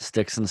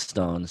Sticks and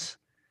Stones.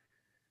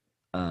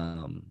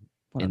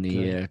 What In a the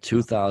good- year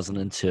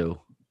 2002.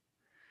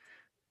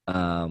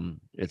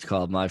 It's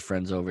called My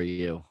Friends Over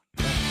You.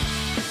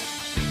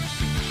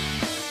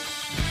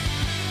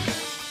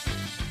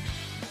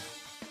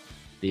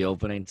 The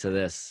opening to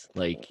this,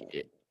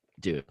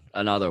 dude,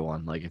 another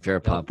one. Like, if you're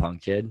a pop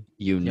punk kid,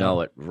 you know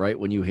it right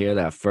when you hear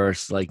that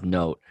first like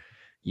note,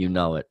 you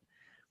know it.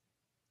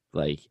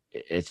 Like,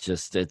 it's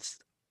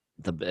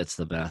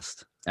the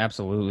best.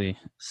 Absolutely.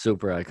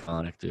 Super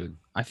iconic, dude.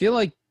 I feel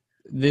like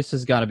this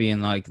has got to be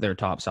in like their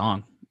top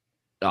song,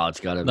 Oh, it's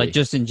gotta like be.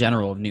 just in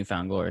general of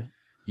Newfound Glory.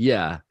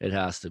 Yeah, it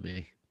has to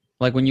be.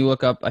 Like when you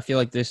look up, I feel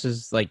like this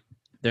is like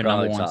their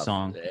Probably number one top-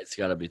 song It's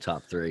gotta be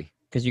top 3.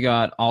 because you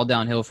got All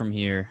Downhill From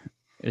Here.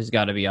 It's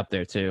got to be up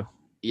there too.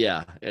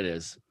 Yeah, it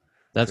is.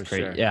 That's For great.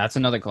 sure. Yeah, that's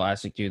another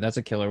classic, dude. That's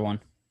a killer one.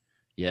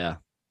 Yeah.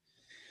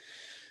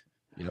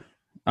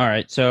 All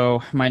right,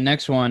 so my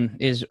next one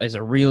is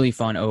a really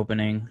fun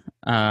opening.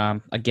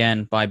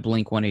 Again by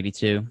Blink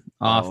 182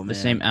 off the man.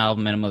 same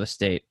album, Enema of the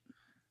State.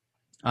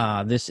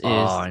 This is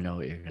Oh, I know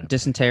what you're gonna.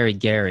 Dysentery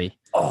Gary.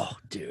 Oh,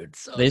 dude.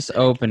 So This sick.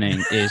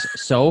 opening is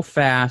so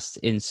fast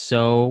and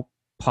so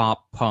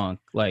pop punk.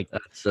 Like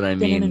That's what I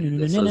mean.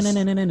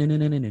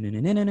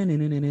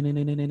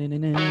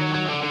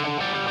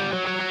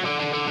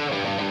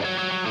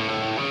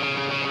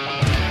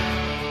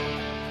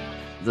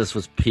 This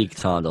was peak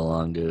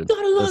Tondalong, dude.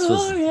 This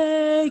was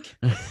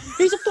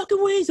He's a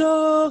fucking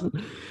weasel.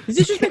 Is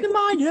this just making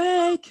my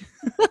neck?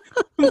 I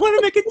want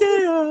to make a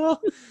deal.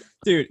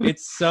 Dude,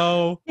 it's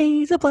so.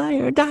 He's a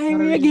player,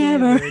 diary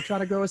Try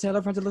to grow his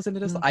hair friends to listen to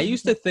this. I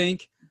used to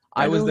think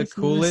I was the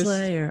coolest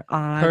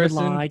I would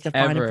person like to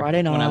find ever a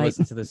Friday night. when I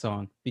listened to the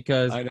song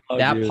because I know,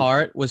 that dude.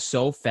 part was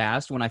so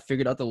fast. When I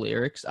figured out the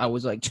lyrics, I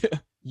was like,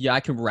 yeah,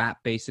 I can rap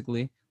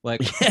basically.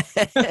 Like,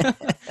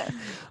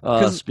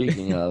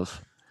 Speaking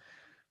of,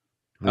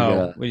 we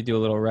we do a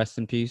little rest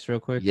in peace real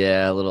quick.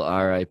 yeah, a little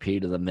R.I.P.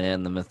 to the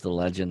man, the myth, the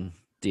legend,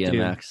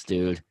 DMX,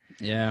 dude.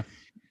 Yeah,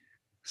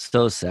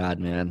 So sad,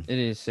 man. it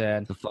is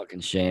sad. It's a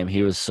fucking shame.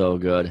 He was so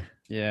good.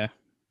 Yeah,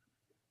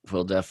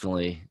 We'll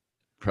definitely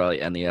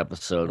probably end the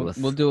episode with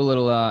we'll do a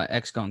little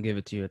X Gon Give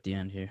It To You at the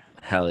end here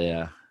hell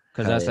yeah.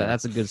 because Hell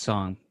that's a good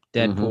song.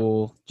 Mhm.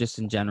 Deadpool, just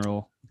in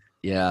general.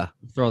 Yeah.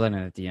 Throw that in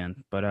at the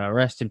end. But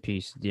rest in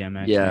peace,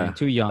 DMX. Yeah, man.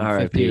 Too young,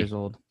 R.I.P. 50 years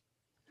old.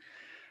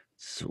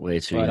 It's way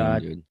too But young,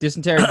 dude.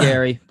 Dysenteric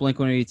Gary, Blink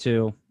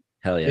 182.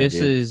 Hell yeah, this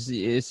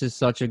dude. is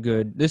such a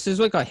good. This is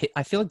like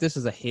I feel like this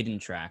is a hidden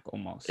track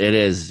almost. It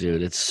is,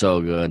 dude. It's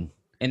so good.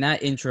 And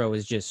that intro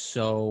is just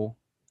so.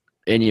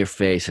 In your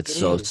face, it's It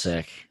so is.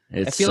 sick.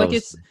 It's I feel so like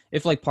it's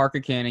if like Parker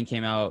Cannon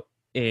came out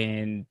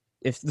in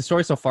if the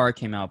story so far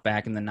came out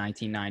back in the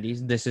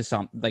 1990s. This is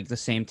some like the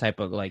same type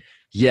of like.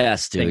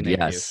 yes, thing dude. they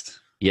do. Yes.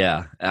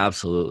 Yeah,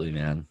 absolutely,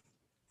 man.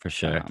 For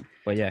sure.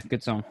 But yeah,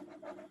 good song.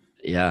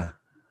 Yeah.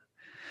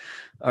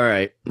 All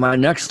right. My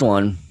next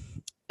one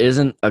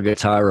isn't a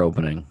guitar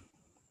opening.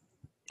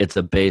 It's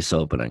a bass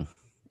opening.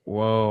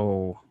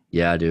 Whoa.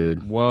 Yeah,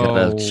 dude. Whoa.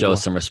 Gotta show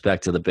some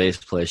respect to the bass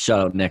player.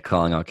 Shout out Nick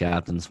calling out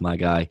captains, my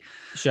guy.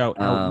 Shout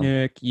out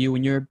Nick, you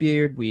and your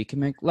beard, we can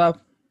make love.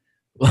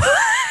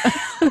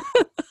 I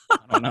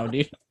don't know,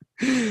 dude.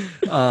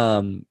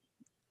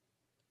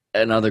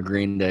 Another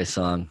Green Day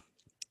song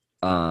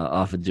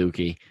off of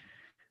Dookie,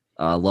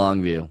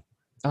 Longview.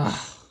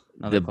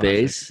 The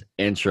bass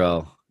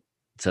intro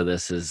to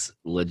this is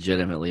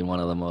legitimately one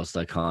of the most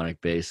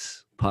iconic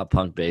bass pop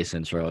punk bass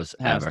intros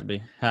Has ever. to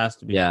be. Has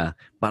to be. Yeah.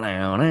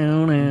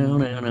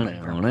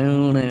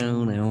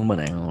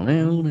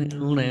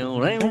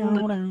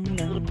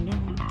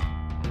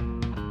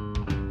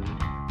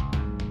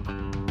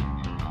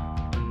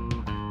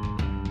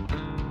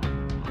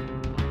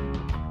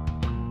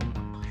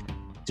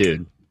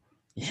 Dude,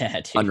 Yeah,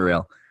 dude.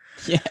 unreal.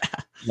 Yeah.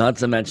 Not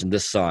to mention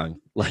this song,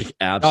 like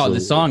absolutely. Oh,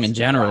 the song in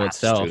general slaps,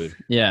 itself. dude.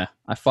 Yeah.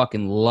 I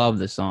fucking love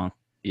the song.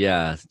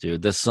 Yeah,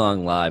 dude, this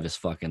song live is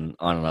fucking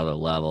on another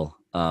level.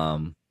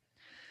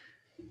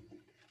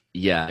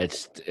 Yeah,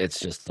 it's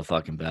just the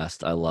fucking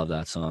best. I love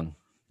that song.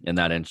 And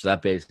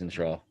that bass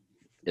intro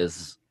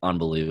is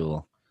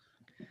unbelievable.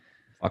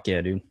 Fuck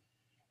yeah, dude.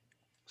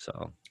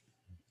 So,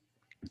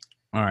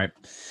 All right.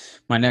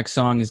 My next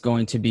song is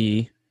going to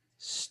be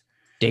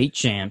State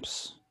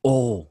Champs.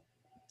 oh,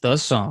 The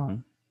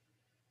song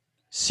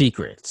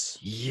Secrets.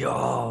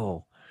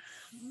 yo.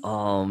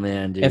 Oh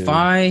man, dude. If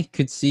I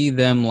could see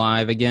them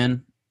live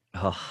again,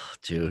 oh,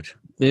 dude.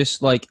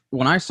 this like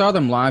when I saw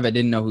them live, I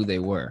didn't know who they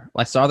were.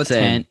 I saw the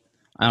Same. tent.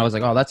 I was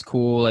like, oh, that's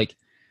cool. Like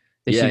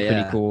they Yeah, seem pretty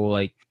yeah. cool.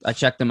 Like I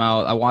checked them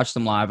out. I watched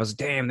them live. I was like,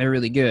 damn, they're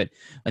really good.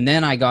 And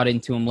then I got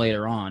into them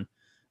later on.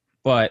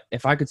 But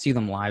if I could see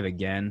them live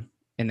again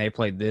and they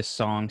played this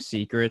song,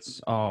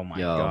 Secrets, oh my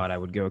Yo. God, I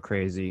would go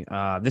crazy.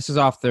 This is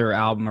off their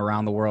album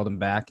Around the World and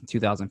Back in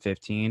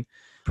 2015.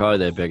 Probably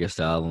their biggest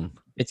album.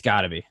 It's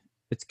got to be.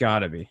 It's got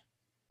to be.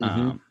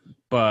 Mhm.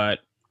 But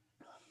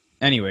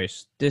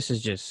anyways, this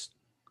is just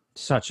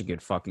such a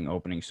good fucking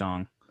opening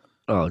song.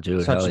 Oh,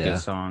 dude, Such hell a yeah. good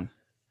song.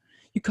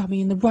 You caught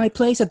me in the right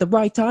place at the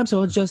right time,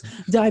 so I'll just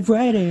dive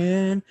right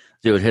in.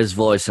 Dude, his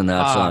voice in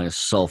that song is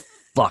so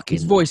fucking.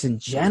 His voice in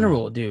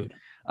general, dude.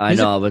 I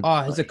know,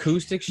 but his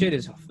acoustic shit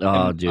is.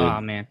 Oh, dude.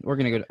 Oh man, we're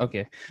gonna go.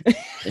 Okay,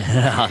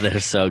 they're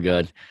so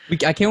good.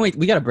 I can't wait.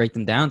 We gotta break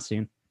them down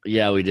soon.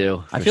 Yeah, we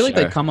do. I for feel like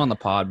sure. they come on the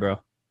pod, bro.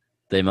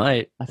 They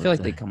might. I feel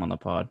like they come on the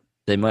pod.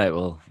 They might.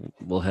 We'll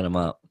hit them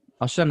up.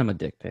 I'll send them a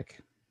dick pic.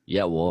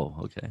 Yeah. Whoa.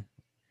 Okay.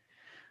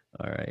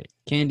 All right.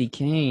 Candy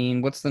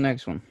Cane. What's the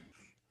next one?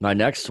 My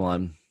next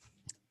one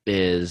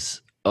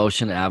is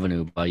Ocean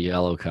Avenue by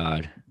Yellow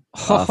Card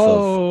off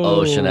of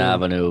Ocean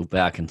Avenue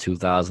back in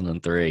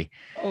 2003.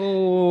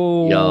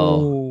 Oh,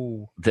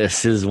 Yo.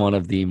 This is one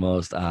of the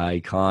most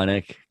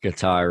iconic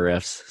guitar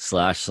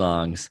riffs /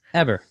 songs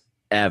ever.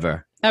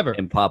 ever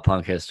in pop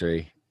punk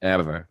history.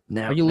 Ever.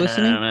 Now, Are you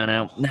listening?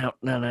 No.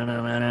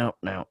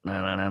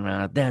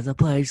 There's a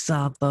place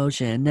off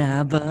Ocean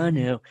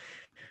Avenue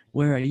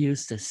where I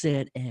used to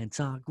sit and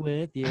talk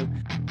with you.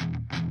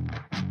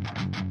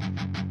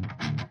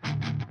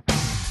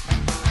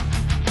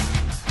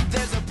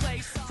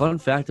 Fun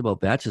fact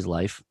about Batch's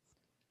life.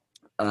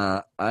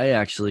 I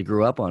actually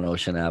grew up on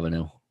Ocean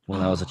Avenue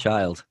when I was a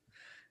child.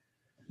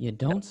 You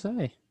don't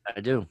say. I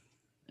do.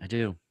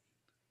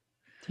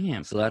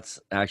 Damn. So that's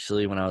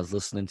actually when I was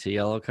listening to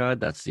Yellow Card.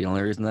 That's the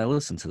only reason I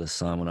listened to this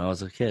song when I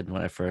was a kid,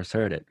 when I first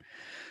heard it.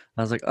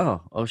 I was like,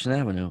 oh, Ocean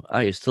Avenue.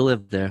 I used to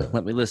live there.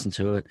 Let me listen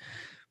to it.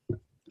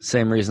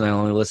 Same reason I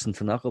only listened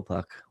to Knuckle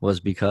Puck was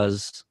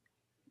because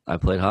I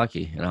played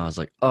hockey. And I was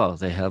like, oh,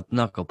 they have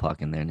Knuckle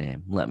Puck in their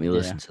name. Let me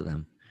listen to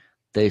them.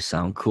 They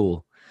sound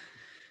cool.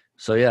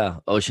 So yeah,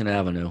 Ocean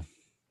Avenue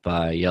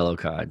by Yellow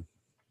Card.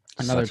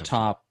 Another Such a-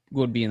 top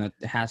would be in the,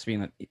 it has to be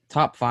in the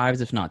top fives,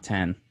 if not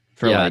 10.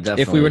 For Yeah, like,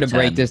 if we were to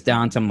definitely break 10. this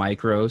down to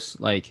micros,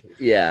 like,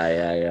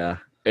 Yeah.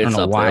 I don't It's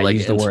know up why there, I like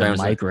use the in word terms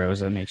of micros.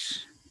 That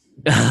makes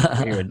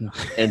weird.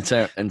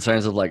 in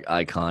terms of like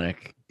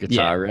iconic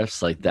guitar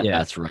riffs, like that. Yeah.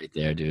 That's right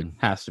there, dude,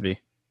 Has to be.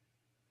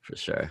 for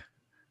sure.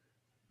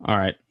 All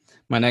right.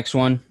 My next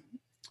one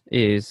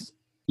is,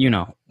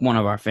 one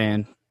of our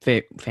fan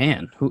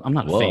who I'm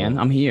not a Whoa. fan.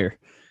 I'm here.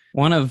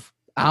 One of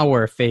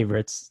our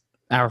favorites.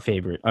 Our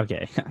favorite.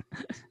 Okay.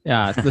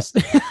 Yeah.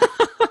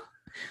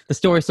 The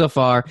story so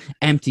far,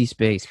 Empty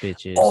Space,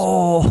 bitches.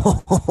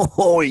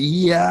 Oh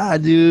yeah,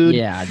 dude.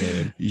 Yeah,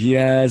 dude.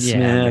 Yes, Yeah,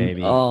 man.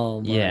 baby.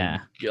 Oh my Yeah.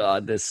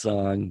 god, this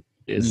song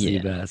is the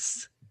Yeah.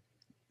 best.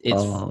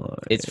 It's Oh,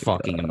 it's my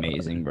fucking God.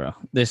 amazing, bro.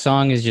 This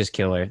song is just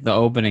killer. The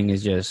opening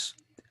is just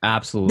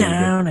absolutely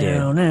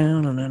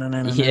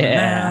ridiculous.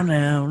 Yeah.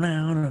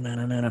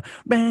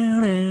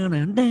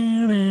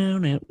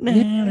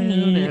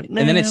 And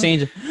then it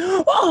changes.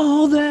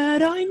 All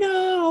that I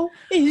know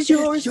is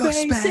your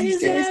space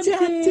is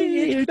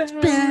empty. It's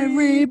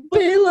buried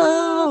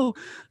below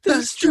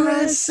the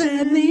stress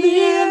and the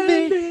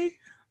envy.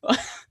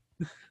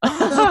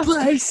 The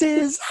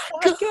places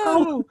I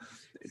go.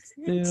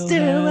 It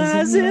still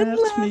hasn't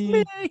left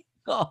me.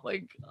 Oh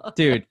my god,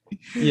 Dude,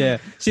 yeah.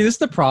 See, this is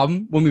the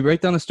problem. When we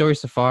break down the story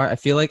so far, I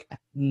feel like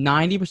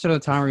 90% of the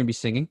time we're going to be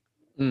singing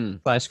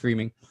 /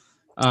 screaming.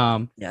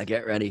 Yeah,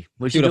 get ready.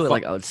 We should Dude, do it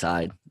like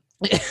outside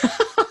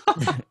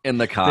in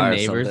the The car or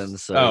neighbors. something.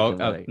 So we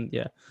can, like-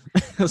 Yeah.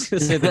 I was going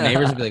to say the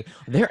neighbors would be like,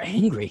 they're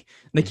angry.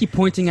 They keep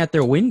pointing at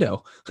their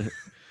window.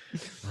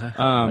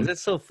 Why is it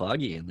so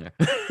foggy in there?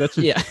 That's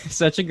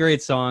such a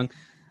great song.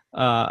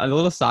 A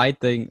little side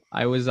thing,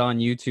 I was on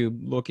YouTube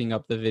looking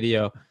up the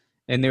video,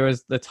 and there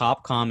was the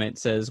top comment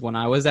says, when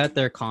I was at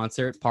their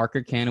concert,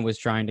 Parker Cannon was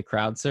trying to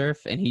crowd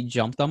surf, and he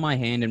jumped on my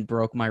hand and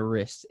broke my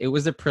wrist. It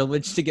was a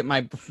privilege to get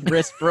my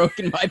wrist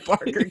broken by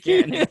Parker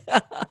Cannon.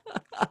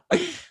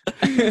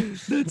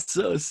 That's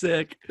so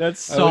sick.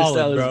 That's I wish solid,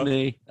 that was bro.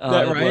 me. That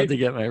I'd love right? to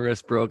get my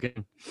wrist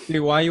broken.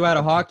 Dude, why are you out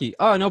of hockey?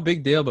 Oh, no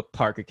big deal, but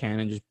Parker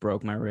Cannon just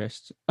broke my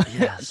wrist.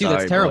 Yeah, Dude, sorry,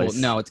 that's terrible. boys.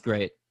 No, it's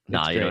great.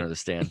 Nah, It's you don't great.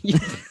 understand.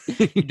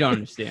 You don't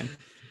understand.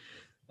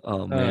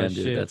 Oh man,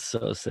 dude, shit. that's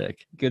so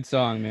sick. Good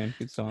song, man.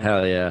 Good song.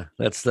 Hell yeah,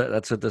 that's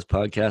what this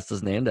podcast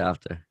is named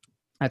after.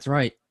 That's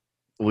right.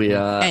 We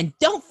And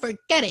don't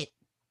forget it.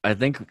 I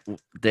think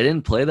they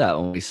didn't play that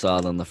when we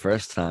saw them the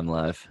first time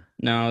live,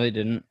 No, they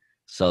didn't.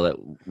 so that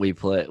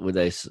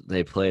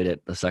they played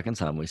it the second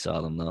time we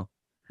saw them though.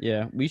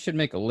 Yeah, we should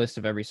make a list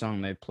of every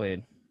song they've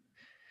played.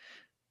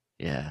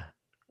 Yeah,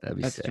 that'd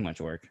be That's sick. too much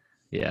work.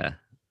 Yeah,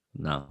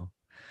 no.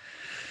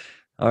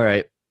 All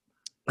right.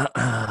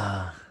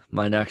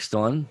 My next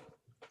one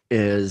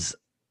is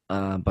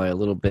by a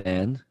little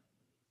band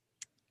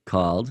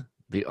called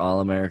the All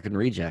American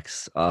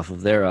Rejects off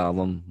of their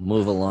album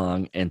Move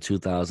Along in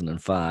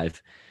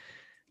 2005.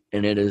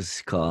 And it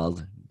is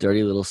called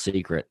Dirty Little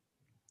Secret.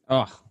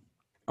 Oh,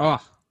 Yeah,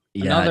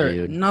 another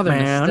dude.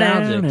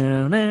 nostalgic.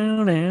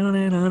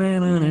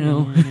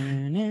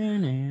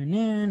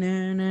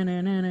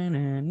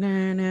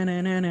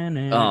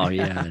 Oh,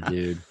 yeah,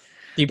 dude.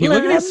 Dude, people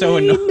are gonna be so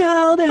annoyed.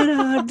 know that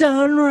I've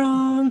done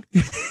wrong.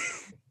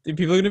 Dude,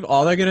 people are gonna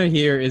all they're gonna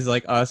hear is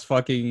like us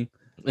fucking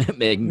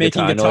Making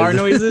making guitar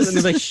noises, and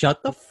they're like,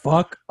 "Shut the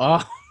fuck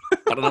up."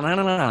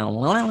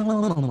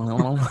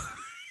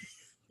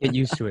 Get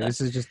used to it.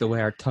 This is just the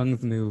way our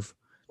tongues move.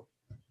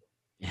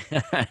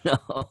 I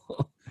know.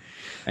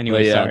 Anyway,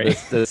 But yeah, sorry.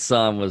 this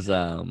song was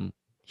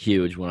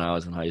huge when I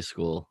was in high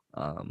school.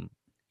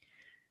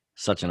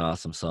 Such an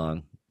awesome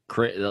song.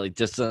 Like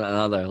just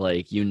another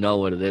like you know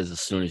what it is as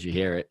soon as you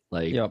hear it.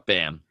 Like Yep.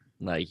 bam,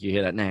 like you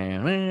hear that.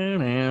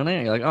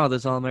 You're like, oh,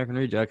 this All American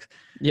Rejects.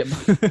 Yep.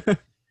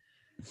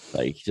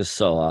 Like just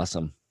so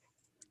awesome.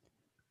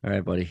 All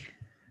right, buddy.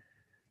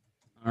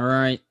 All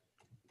right.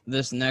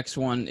 This next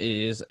one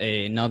is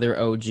another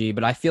OG,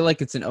 but I feel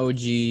like it's an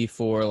OG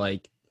for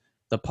like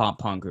the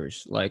pop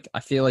punkers. Like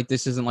I feel like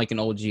this isn't like an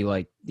OG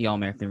like the All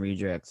American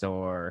Rejects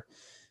or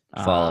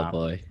Fall Out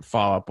Boy.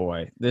 Fall Out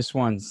Boy. This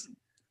one's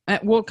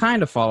well,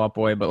 kind of Fall Out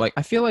Boy, but like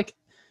I feel like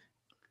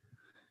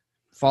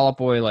Fall Out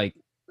Boy, like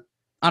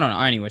I don't know.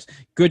 Anyways,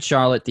 Good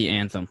Charlotte, the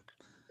anthem.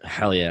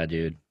 Hell yeah,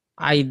 dude.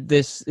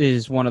 This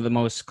is one of the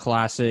most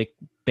classic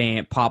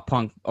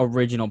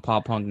original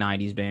pop punk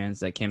 90s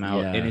bands that came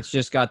out, Yeah. and it's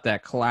just got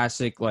that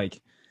classic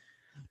like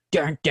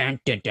yeah, Yeah,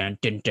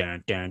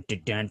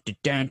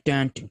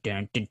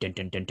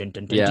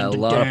 a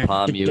lot of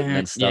palm muting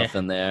and stuff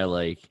in there.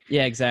 Like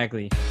Yeah,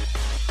 exactly.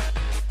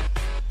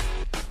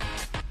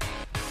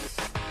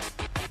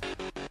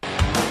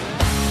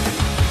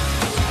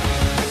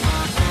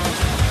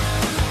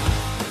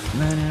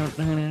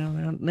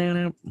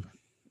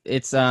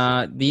 It's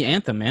the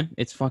anthem, man.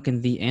 It's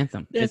fucking the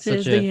anthem. this It's such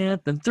is a the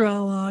anthem.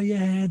 Throw all your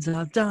hands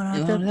up. Don't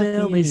have to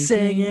feel me.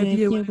 Sing if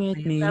you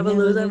with me. Never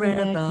lose a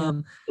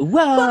rhythm.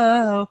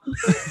 whoa.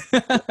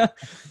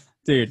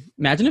 Dude,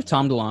 imagine if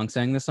Tom DeLonge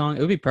sang this song. It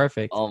would be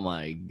perfect. Oh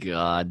my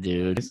god,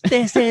 dude.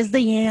 This is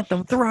the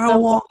anthem. Throw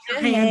all your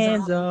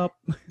hands up.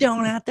 up.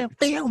 Don't have to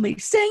feel me.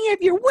 Sing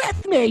if you're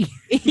with me.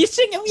 You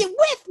sing it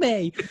with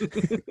me.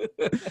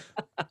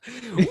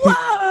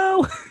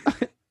 Whoa!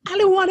 I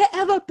don't want to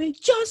ever be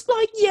just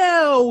like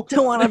you.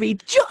 Don't want to be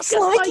just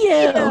like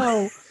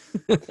you.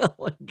 Oh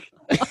my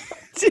god.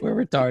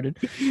 We're retarded.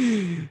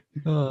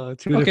 Oh,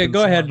 two Okay, different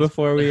go ahead songs.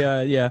 before we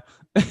yeah.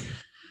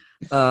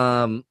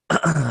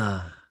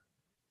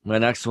 My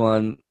next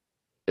one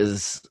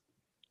is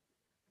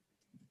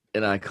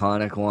an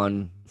iconic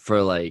one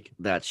for like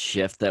that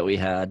shift that we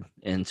had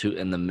in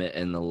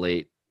the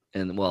late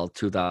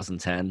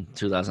 2010,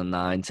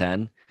 2009,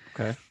 10.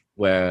 Okay.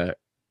 Where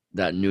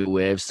that new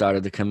wave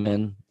started to come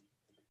in.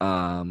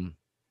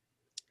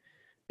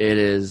 It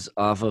is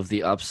off of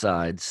The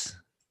Upsides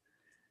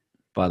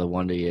by the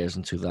Wonder Years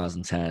in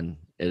 2010.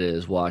 It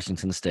is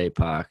Washington State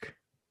Park.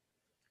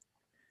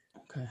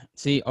 Okay.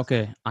 See,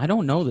 okay, I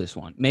don't know this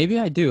one. Maybe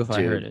I do if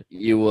I heard it.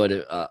 You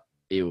would.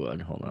 You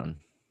would. Hold on.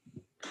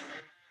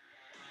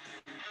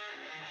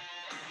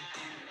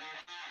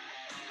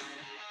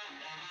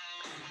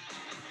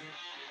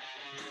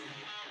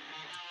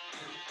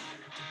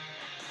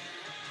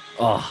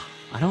 Oh,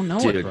 I don't know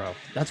Dude. it, bro.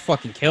 That's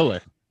fucking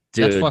killer.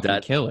 dude, That's fucking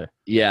that killer.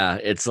 yeah,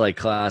 it's like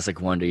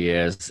classic Wonder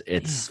Years.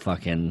 It's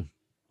fucking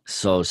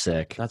so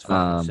sick. That's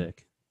fucking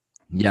sick.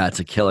 Yeah, it's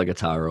a killer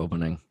guitar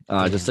opening.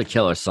 Just a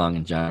killer song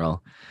in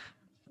general.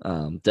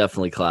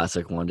 Definitely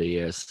classic Wonder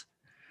Years.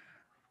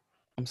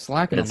 I'm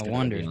slacking It's on the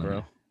gotta be Wonders, on bro.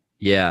 there.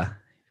 Yeah.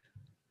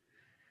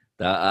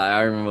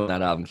 I remember when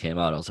that album came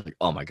out, I was like,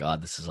 oh my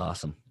God, this is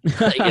awesome.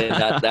 Like,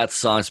 that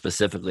song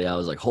specifically, I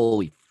was like,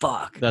 holy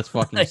fuck. That's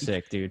fucking Like-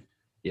 sick, dude.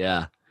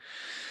 Yeah.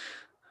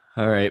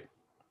 All right.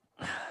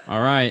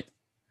 All right.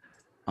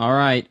 All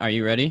right. Are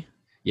you ready?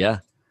 Yeah.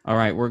 All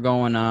right, we're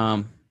going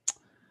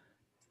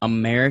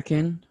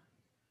American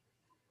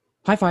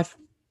high five.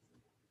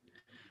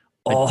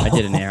 I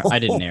did an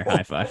air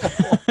high five.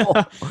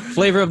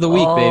 Flavor of the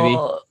week, baby.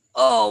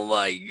 Oh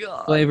my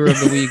God. Flavor of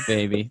the week,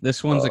 baby.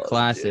 This one's a Oh,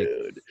 classic.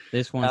 dude.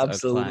 This one's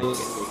Absolutely. a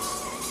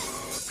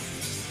classic.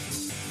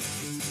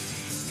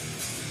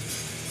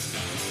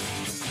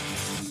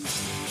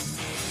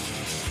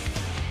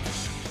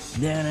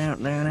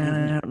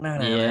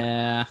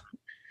 Yeah.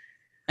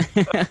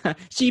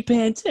 She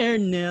paints her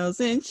nails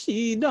and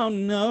she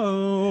don't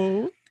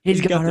know.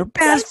 He's got her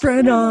best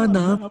friend on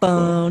the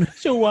phone.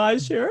 She'll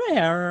wash her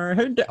hair.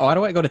 Why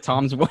do I go to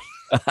Tom's voice?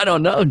 I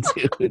don't know,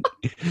 dude.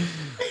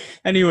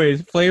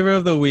 Anyways, flavor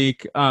of the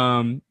week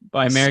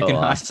by American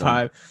High awesome.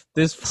 Five.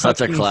 This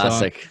Such a fucking song-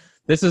 classic.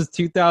 This is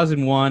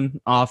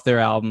 2001 off their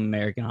album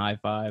American High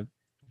Five.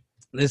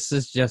 This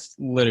is just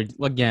literally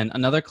again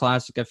another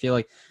classic. I feel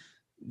like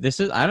this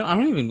is I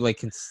don't even like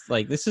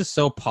this is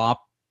so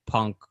pop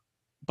punk,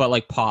 but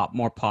like pop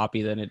more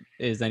poppy than it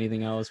is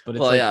anything else. But it's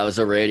Well, like, yeah, it was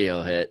a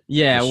radio hit.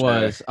 yeah, for it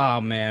sure. was. Oh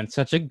man,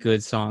 such a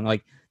good song.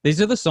 Like these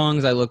are the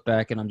songs I look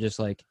back and I'm just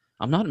like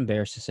I'm not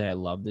embarrassed to say I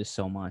love this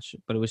so much,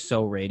 but it was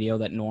so radio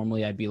that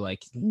normally I'd be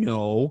like,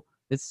 no,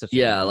 it's such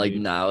Yeah, good, like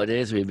dude.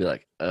 nowadays we'd be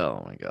like,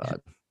 oh my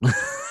God.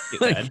 Too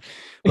Like, bad.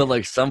 but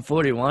like Sum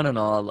 41 and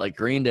all, like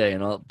Green Day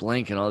and all,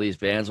 Blink and all these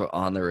bands were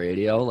on the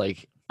radio.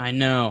 Like, I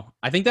know.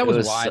 I think that It was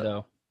was why so-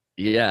 though.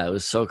 yeah, it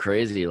was so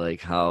crazy,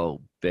 like how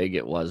big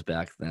it was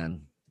back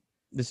then.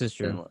 This is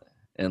true.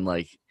 And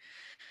like,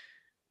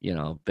 you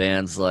know,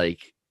 bands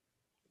like,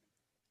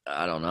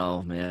 I don't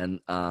know, man.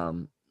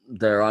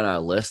 They're on our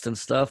list and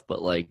stuff,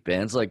 but like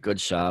bands like Good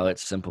Charlotte,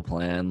 Simple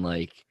Plan,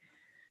 like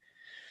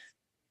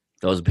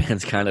those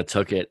bands kind of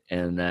took it,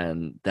 and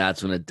then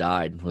that's when it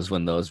died. Was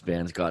when those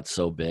bands got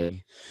so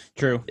big.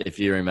 True. If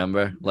you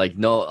remember, like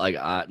no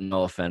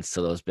offense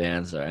to those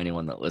bands or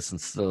anyone that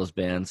listens to those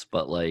bands,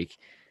 but like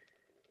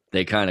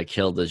they kind of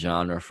killed the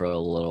genre for a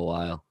little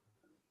while.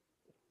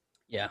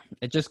 Yeah.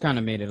 It just kind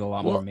of made it a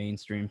lot more Well,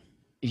 mainstream.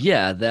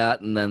 Yeah,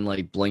 that, and then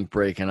like Blink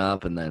breaking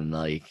up, and then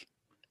like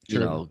you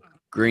True. know,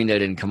 Green Day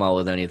didn't come out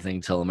with anything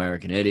till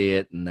American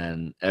Idiot, and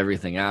then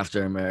everything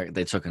after American.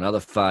 They took another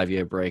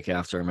 5-year break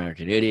after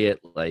American Idiot.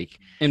 Like,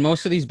 And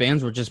most of these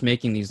bands were just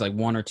making these like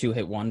 1 or 2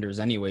 hit wonders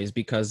anyways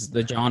because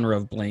the genre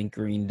of Blink,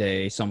 Green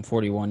Day, Sum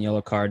 41,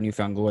 Yellow Card,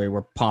 Newfound Glory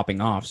were popping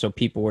off. So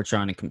people were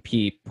trying to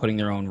compete, putting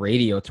their own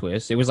radio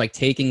twist. It was like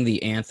taking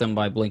the anthem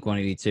by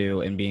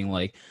Blink-182 and being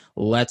like,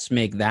 let's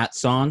make that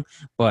song,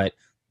 but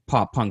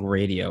pop punk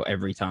radio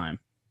every time.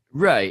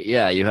 right?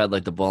 Yeah, you had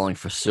like the Bowling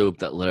for Soup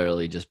that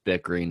literally just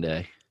bit Green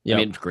Day. Yeah. I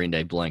mean, Green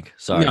Day, Blink.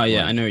 Sorry. No, yeah,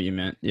 I Blink. know what you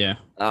meant. Yeah.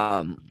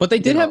 You But they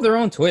did have know- their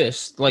own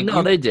twist. Like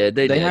no, they did.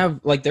 They did. have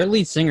like their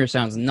lead singer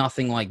sounds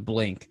nothing like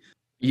Blink.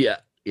 Yeah,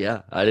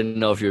 yeah. I didn't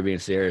know if you were being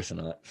serious or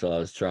not, so I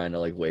was trying to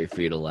like wait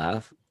for you to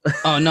laugh.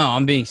 Oh no,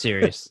 I'm being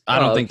serious. I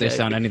don't Oh, think they okay.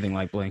 sound anything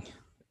like Blink.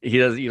 He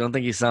does. You don't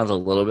think he sounds a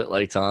little bit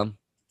like Tom?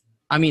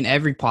 I mean,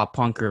 every pop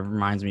punker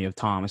reminds me of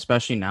Tom,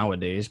 especially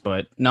nowadays.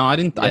 But no, I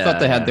didn't. I thought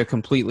they Yeah. had their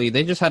completely.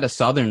 They just had a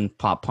southern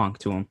pop punk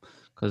to them.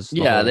 Cause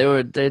Yeah,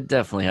 they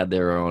definitely had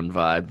their own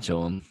vibe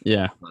to them.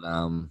 Yeah, But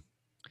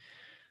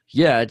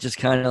yeah, it just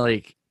kind of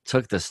like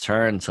took this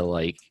turn to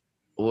like,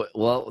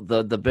 well,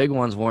 the big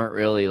ones weren't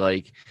really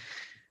like,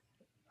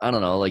 I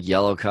don't know, like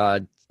Yellow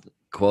Card,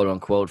 quote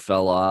unquote,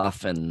 fell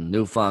off, and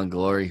Newfound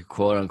Glory,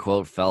 quote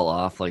unquote, fell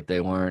off. Like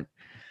they weren't.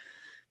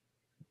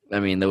 I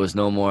mean, there was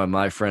no more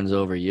My Friends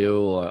Over You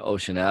or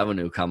Ocean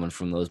Avenue coming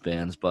from those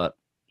bands, but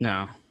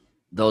No.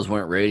 those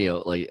weren't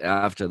radio. Like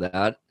after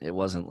that, it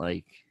wasn't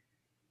like,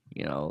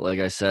 you know, like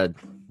I said,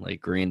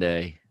 like Green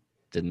Day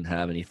didn't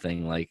have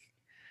anything like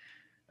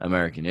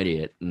American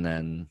Idiot, and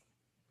then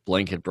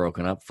Blink had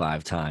broken up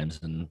 5 times,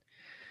 and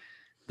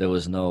there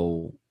was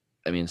no.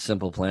 I mean,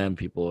 Simple Plan.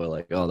 People were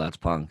like, "Oh, that's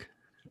punk,"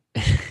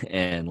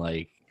 and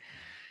like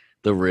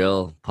the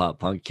real pop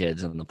punk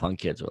kids and the punk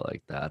kids were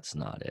like, "That's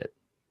not it."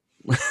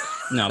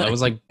 No, that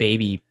was like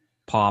baby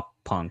pop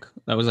punk.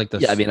 That was like the.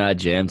 Yeah, I mean, I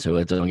jammed to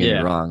it. Don't get Yeah.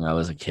 me wrong. I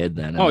was a kid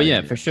then. and Oh, I yeah,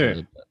 jammed for to sure.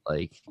 it, but,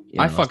 like,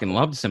 I fucking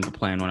loved Simple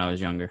Plan when I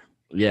was younger.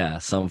 yeah.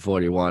 Sum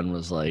 41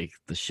 was like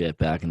the shit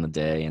back in the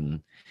day,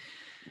 and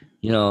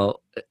you know,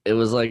 it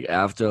was like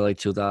after like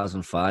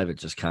 2005, it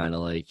just kind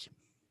of like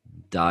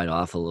died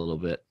off a little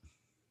bit.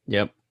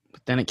 Yep.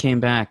 But then it came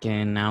back,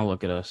 and now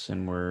look at us,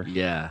 and we're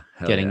Yeah,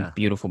 hell getting yeah.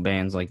 beautiful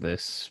bands like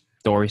this.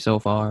 Story So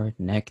Far,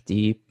 Neck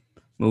Deep,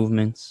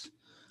 Movements.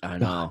 I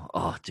know.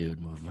 Oh,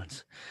 dude,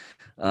 movements.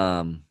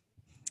 But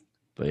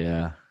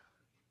yeah.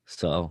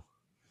 So,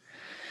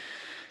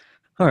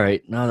 all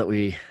right. Now that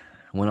we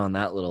went on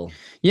that little,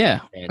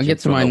 Yeah, I'll get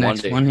to from my the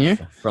next Wonder- one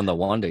here. from the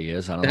Wonder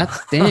Years. I don't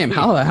That's know. damn.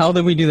 How the hell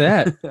did we do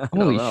that? I don't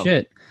Holy know.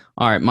 shit!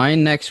 All right, my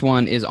next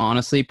one is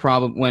honestly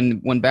probably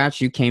when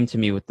Batch you came to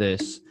me with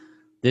this.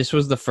 This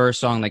was the first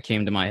song that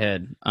came to my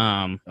head.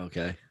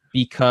 Okay.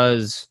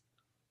 Because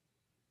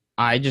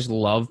I just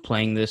love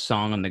playing this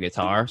song on the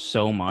guitar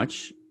so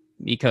much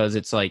because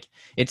it's like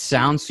it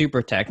sounds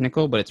super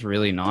technical, but it's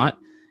really not,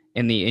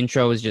 and the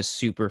intro is just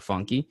super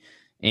funky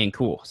and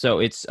cool. So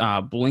it's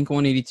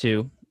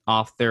Blink-182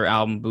 off their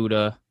album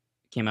Buddha,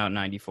 came out in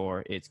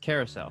 '94. It's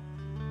Carousel.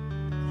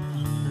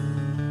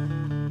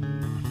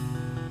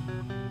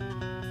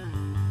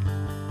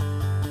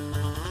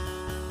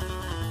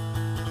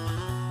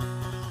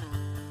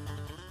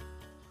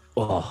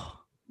 Oh,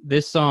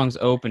 This song's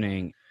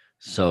opening,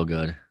 so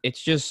good.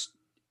 it's just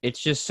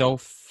so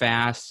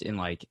fast and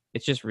like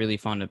it's just really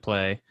fun to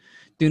play.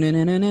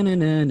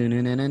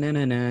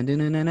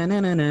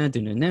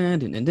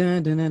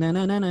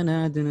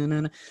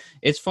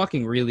 It's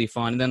fucking really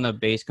fun. And then the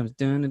bass comes.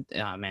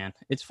 Ah, man,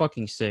 it's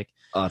fucking sick.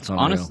 Oh, it's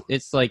unreal. Honestly,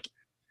 it's like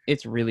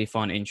it's really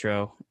fun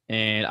intro,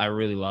 and I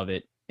really love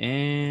it.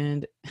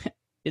 And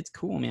it's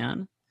cool,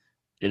 man.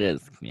 It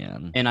is,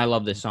 man. And I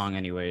love this song,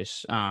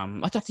 anyways.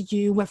 I talk to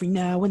you every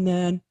now and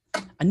then.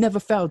 I never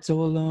felt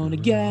so alone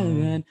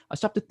again. I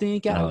stopped to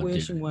think and I Oh,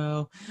 wishing dude.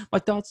 well. My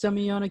thoughts sent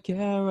me on a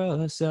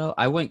carousel.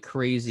 I went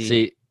crazy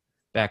See,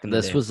 back in the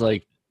this day. was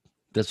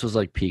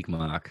like peak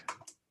Mark.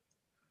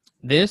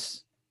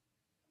 This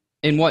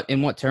in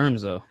what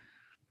terms though?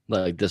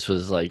 Like this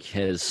was like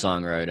his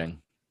songwriting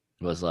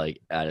was like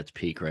at its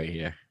peak right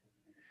here.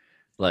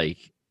 Like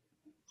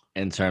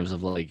in terms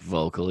of like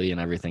vocally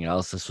and everything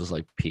else, this was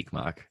like peak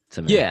Mark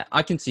to me. Yeah,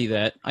 I can see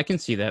that. I can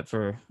see that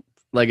for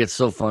Like it's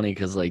so funny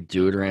because like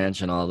Dude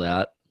Ranch and all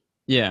that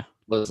yeah.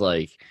 was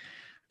like,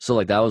 so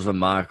like that was when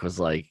Mark was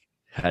like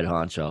head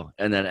honcho,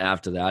 and then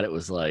after that it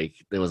was like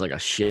there was like a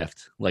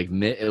shift. Like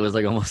it was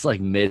like almost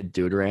like mid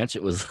Dude Ranch.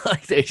 It was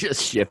like they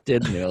just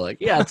shifted and they were like,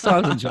 yeah, the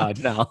song's in charge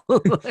now.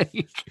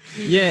 Like,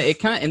 Yeah, it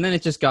kind of, and then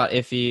it just got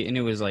iffy and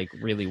it was like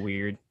really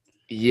weird.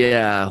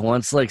 yeah,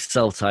 once like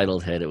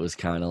self-titled hit, it was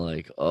kind of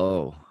like,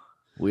 oh,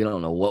 we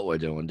don't know what we're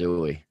doing,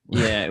 do we?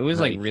 Yeah, it was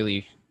like Like-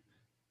 really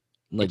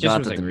Like just not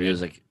was, that like, the weird.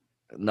 music,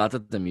 not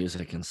that the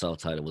music and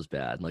self-titled was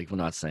bad. Like we're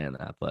not saying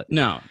that, but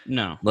no.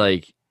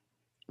 like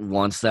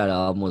once that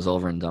album was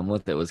over and done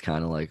with, it was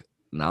kind of like,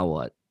 now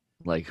what?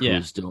 Like Yeah.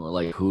 who's doing?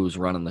 Like who's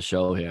running the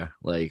show here?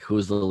 Like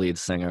who's the lead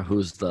singer?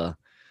 Who's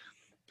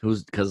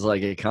because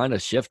like it kind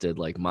of shifted.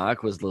 Like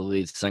Mark was the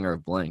lead singer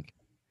of Blink,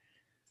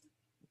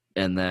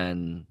 and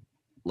then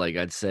like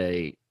I'd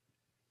say,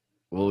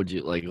 what would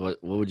you like?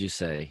 What would you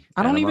say?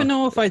 I don't Enema? even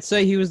know if I'd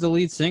say he was the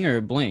lead singer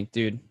of Blink,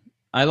 dude.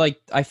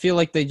 I feel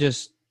like they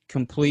just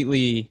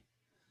completely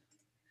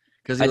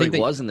Because I he think like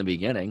they- was in the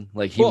beginning.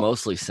 Like he Well,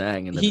 mostly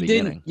sang in the he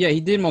beginning.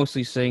 did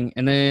mostly sing,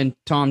 and then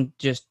Tom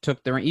just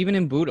took the even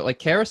in Buddha, like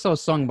Carousel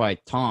is sung by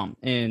Tom,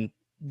 and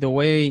the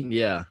way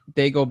Yeah,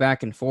 they go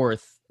back and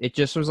forth, it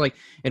just was like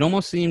it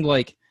almost seemed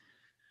like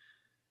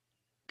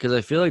because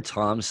I feel like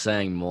Tom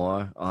sang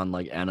more on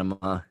like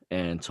Enema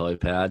and Toy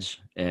Patch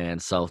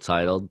and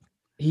self-titled.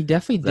 he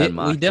definitely Than did.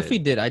 Mark He did. definitely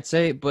did. I'd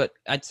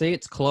say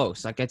it's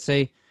close. Like I'd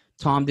say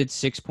Tom did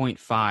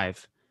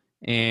 6.5,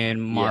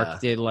 and Mark Yeah.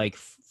 did like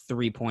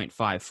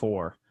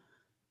 3.54.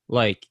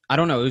 Like I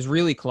don't know. It was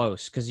really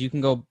close because you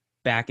can go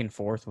back and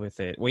forth with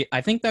it. Wait,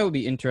 I think that would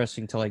be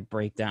interesting to like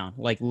break down,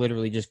 like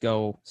literally just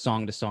go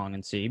song to song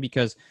and see,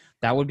 because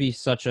that would be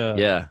such a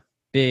Yeah,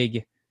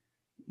 big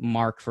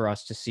mark for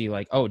us to see.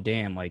 Like, oh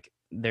damn, like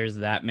there's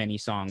that many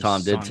songs.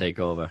 Tom did sung. take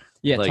over.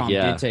 Yeah, like, Tom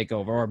yeah. did take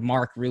over, or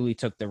Mark really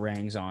took the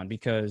reins on,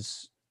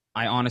 because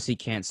I honestly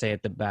can't say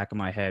at the back of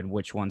my head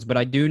which ones, but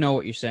I do know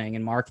what you're saying.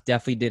 And Mark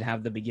definitely did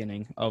have the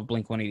beginning of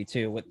Blink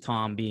 182 with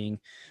Tom being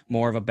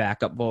more of a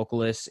backup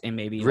vocalist and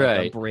maybe like a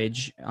Right.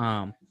 bridge,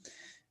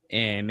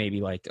 and maybe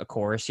like a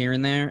chorus here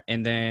and there.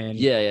 And then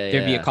Yeah.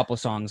 there'd be a couple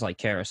songs like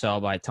Carousel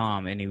by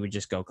Tom, and he would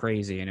just go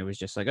crazy. And it was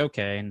just like,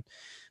 okay.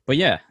 But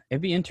yeah,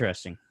 it'd be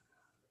interesting.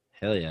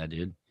 Hell yeah,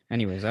 dude.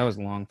 Anyways, that was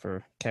long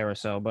for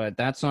Carousel, but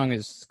that song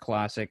is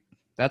classic.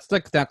 That's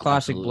like that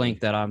classic Absolutely. Blink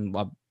that I'm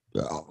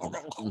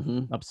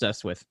Mhm.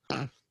 obsessed with.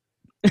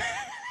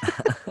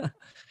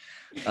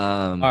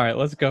 All right,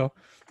 let's go.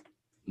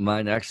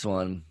 My next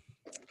one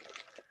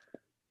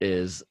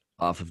is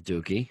off of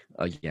Dookie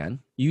again.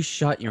 You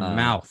shut your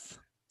mouth.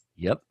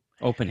 Yep.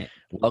 Open it.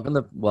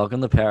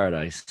 Welcome to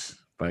Paradise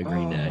by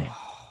Green Day.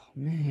 Oh,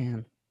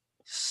 man.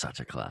 Such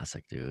a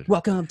classic, dude.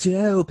 Welcome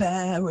to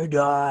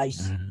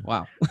paradise.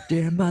 Wow.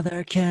 Dear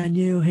mother, can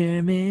you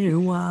hear me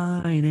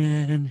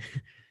whining?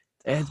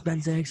 It's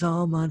been 6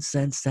 whole months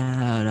since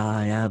that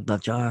I have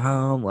left your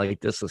home. Like,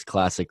 this is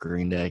classic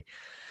Green Day.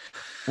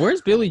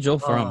 Where's Billy Joel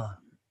from?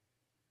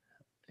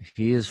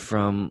 He is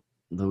from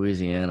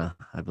Louisiana,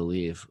 I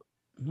believe.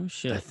 No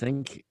shit. I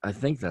think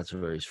that's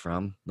where he's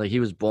from. Like, he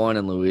was born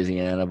in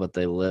Louisiana, but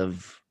they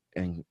live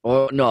in.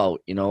 Oh no,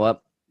 you know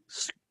what?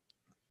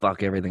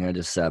 Fuck everything I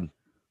just said.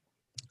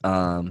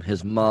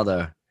 His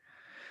mother.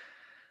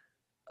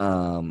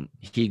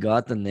 He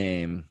got the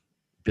name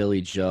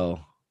Billy Joe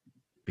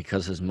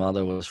because his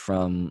mother was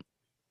from,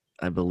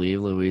 I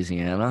believe,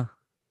 Louisiana.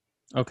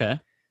 Okay.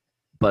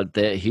 But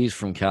he's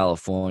from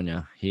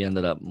California. He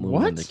ended up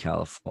moving to What?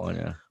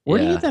 California. Where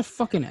do you Yeah. get that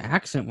fucking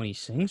accent when he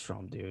sings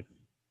from, dude?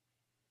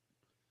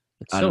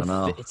 It's I so don't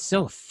know. it's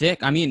so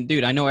thick. I mean,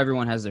 dude, I know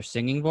everyone has their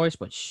singing voice,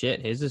 but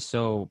shit, his is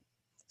so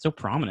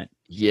prominent.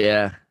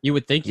 Yeah. You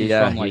would think he's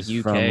Yeah, from like he's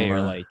UK from,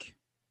 or like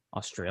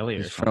Australia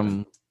or He's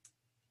something.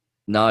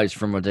 he's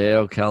from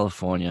Rodeo,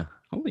 California.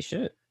 Holy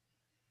shit.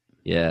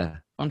 Yeah.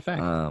 Fun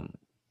fact.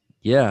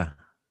 Yeah.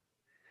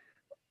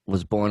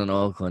 Was born in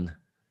Oakland,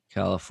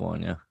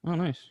 California. Oh,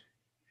 nice.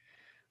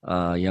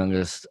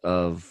 Youngest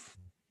of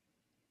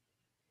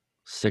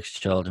 6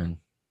 children.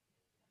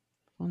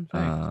 Fun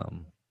fact.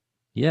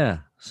 Yeah,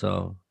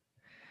 so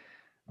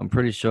I'm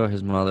pretty sure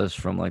his mother's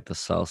from like the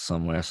South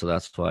somewhere, so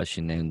that's why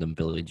she named him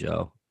Billy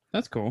Joe.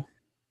 That's cool.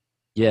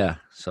 Yeah,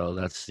 so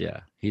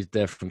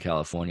they're from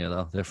California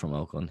though. They're from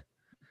Oakland.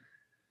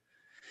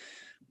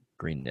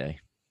 Green Day.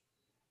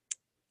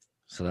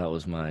 So that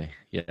was my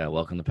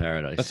Welcome to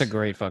Paradise. That's a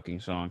great fucking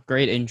song.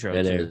 Great intro.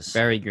 It too. is.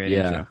 Very great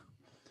Yeah.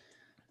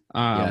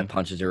 intro. It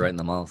punches you right in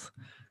the mouth.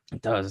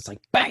 It does. It's like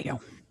bam.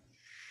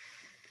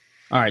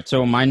 All right,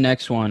 so my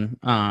next one.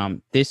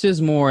 This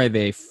is more of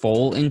a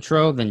full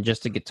intro than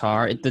just a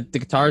guitar. The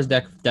guitar is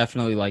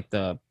definitely like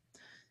the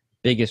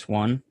biggest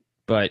one,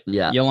 but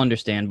Yeah. you'll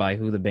understand by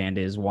who the band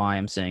is why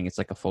I'm saying it's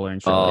like a fuller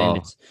intro. Oh,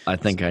 And I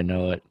think I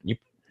know it.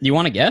 you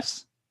want to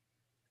guess?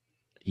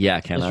 Yeah,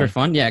 can Just I? for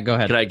fun? Yeah, go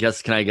ahead.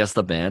 Can I guess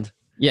the band?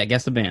 Yeah,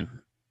 guess the band.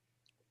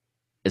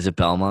 Is it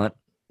Belmont?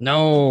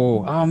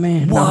 No. Oh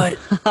man. no.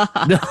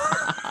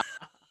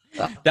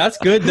 That's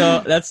good though.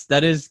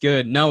 That is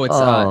good. No, it's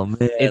man.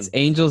 it's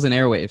Angels and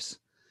Airwaves.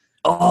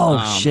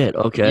 Shit.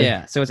 Okay.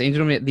 Yeah, so it's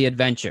Angel and the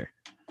Adventure.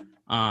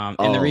 And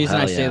the Oh, reason I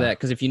hell say yeah. that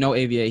because if you know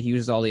AVA, he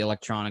uses all the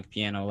electronic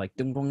piano, like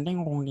ding, dong,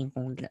 ding, dong, ding,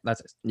 dong, ding.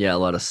 That's a Yeah, a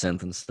lot of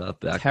synth and stuff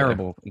back there.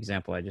 terrible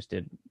example I just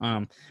did.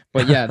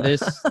 But yeah,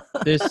 this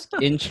is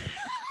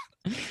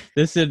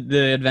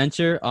the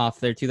Adventure off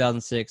their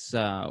 2006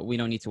 We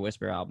Don't Need to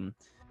Whisper album.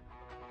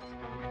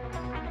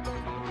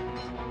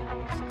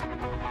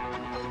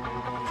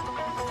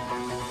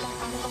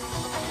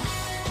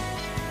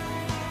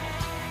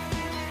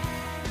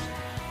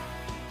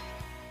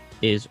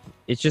 It's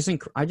just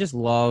I just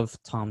love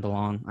Tom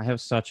DeLonge. I have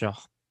such a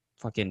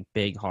fucking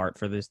big heart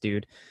for this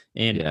dude.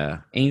 And Yeah.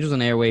 Angels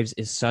and Airwaves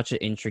is such an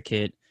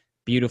intricate,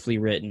 beautifully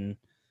written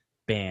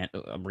band.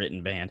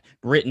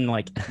 Written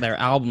like their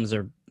albums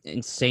are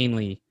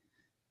insanely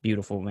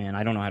beautiful, man.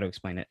 I don't know how to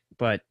explain it,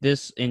 but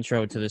this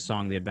intro to this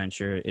song, The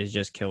Adventure, is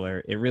just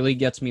killer. It really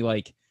gets me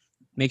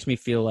makes me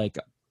feel like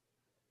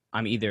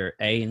I'm either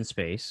A, in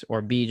space,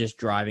 or B, just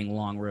driving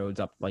long roads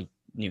up like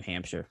New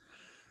Hampshire.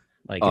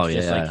 Like it's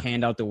just like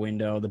hand out the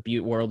window. The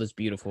world is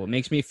beautiful. It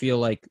makes me feel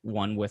like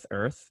one with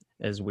Earth,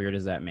 as weird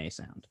as that may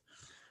sound.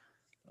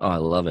 Oh, I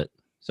love it.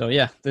 So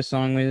yeah, this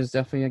song is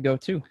definitely a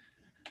go-to.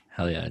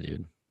 Hell yeah,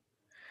 dude.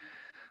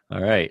 All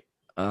right.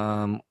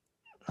 I'm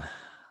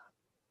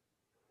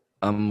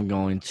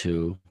going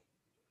to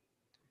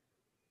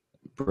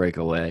break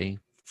away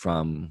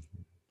from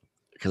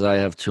because I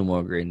have 2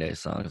 more Green Day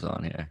songs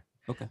on here.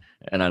 Okay.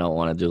 And I don't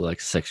want to do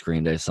like 6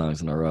 Green Day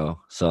songs in a row.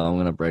 So I'm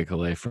going to break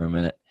away for a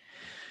minute.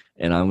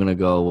 And I'm going to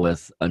go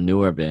with a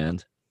newer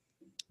band.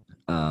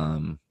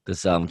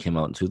 This album came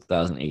out in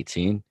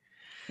 2018.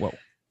 Whoa.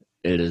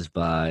 It is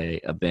by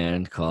a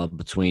band called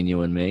Between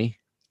You and Me.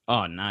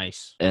 Oh,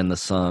 nice. And the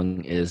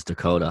song is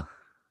Dakota.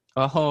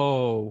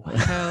 Oh,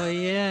 hell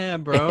yeah,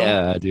 bro.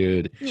 Yeah,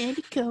 dude. Yeah,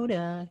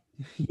 Dakota.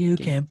 You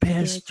can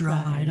piss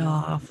right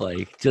off.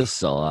 Like, just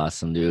so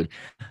awesome, dude.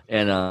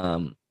 And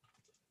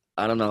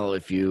I don't know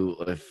if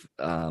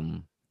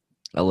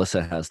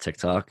Alyssa has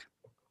TikTok,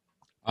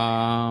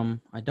 I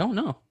don't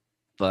know.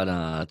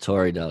 but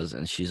Tori does,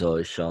 and she's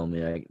always showing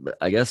me.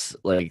 I guess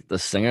like the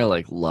singer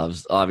like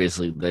loves.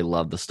 Obviously, they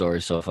love the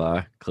story so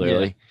far.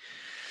 Clearly,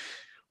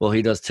 well,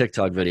 he does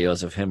TikTok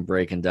videos of him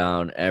breaking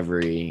down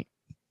every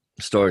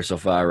Story So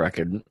Far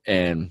record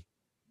and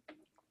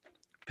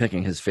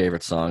picking his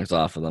favorite songs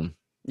off of them.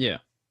 Yeah.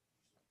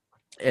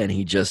 And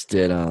he just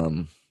did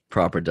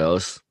Proper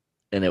Dose,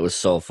 and it was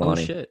so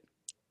funny. Oh shit.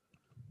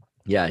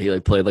 Yeah, he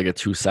like played like a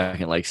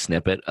 2-second like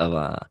snippet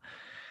of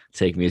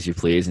Take Me As You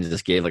Please, and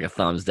just gave like a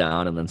thumbs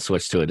down and then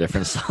switched to a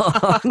different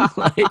song.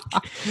 Like,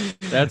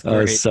 That's that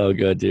great. was so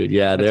good, dude.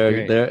 Yeah,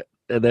 That's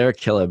they're a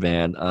killer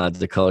band.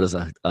 Dakota's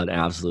an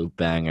absolute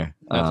banger.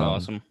 That's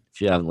awesome.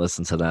 If you haven't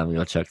listened to them,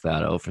 go check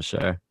that out for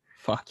sure.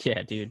 Fuck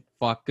yeah, dude.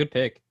 Fuck, good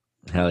pick.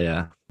 Hell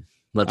yeah.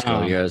 Let's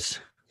go, yours.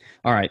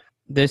 All right.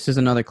 This is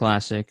another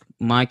classic.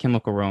 My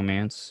Chemical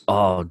Romance.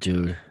 Oh,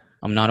 dude.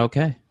 I'm Not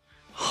Okay.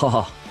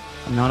 Oh,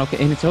 I'm not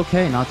okay. And it's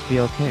okay not to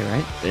be okay,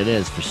 right? it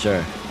is for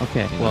sure.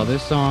 Okay. Yeah. Well,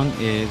 this song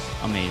is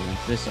amazing.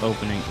 This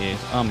opening is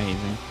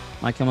amazing.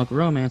 My Chemical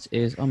Romance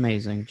is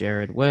amazing.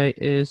 Jared Way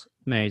is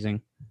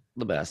amazing.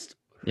 The best.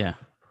 Yeah.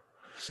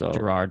 So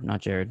Gerard,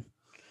 not Jared.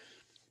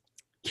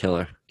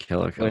 killer.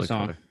 Killer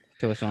song.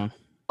 Killer song.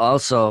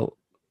 Also,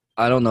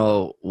 I don't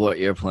know what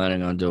you're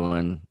planning on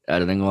doing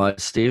editing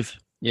wise, Steve.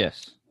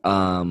 Yes.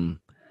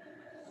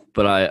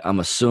 But I'm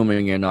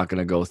assuming you're not going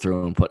to go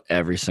through and put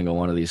every single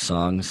one of these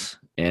songs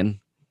in.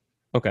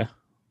 Okay.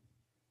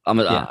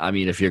 I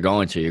mean, if you're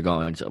going to, you're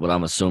going to, but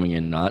I'm assuming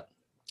you're not.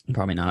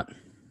 Probably not.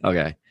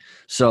 Okay.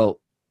 So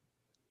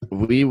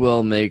we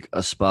will make a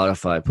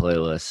Spotify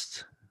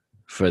playlist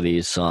for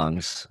these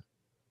songs.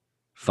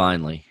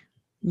 Finally.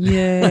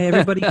 Yay,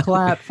 everybody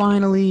clap.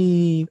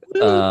 Finally.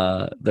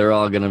 They're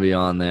all going to be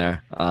on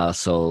there.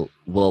 So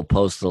we'll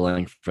post the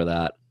link for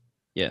that.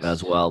 Yes.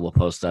 As well. We'll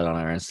post that on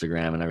our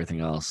Instagram and everything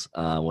else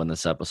when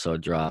this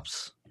episode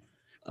drops.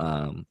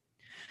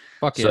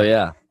 Fuck yeah. So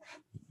yeah,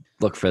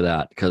 look for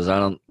that because I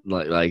don't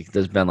like.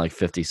 There's been like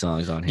 50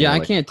 songs on here. Yeah, I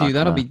like, can't do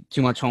that'll be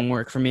too much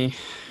homework for me.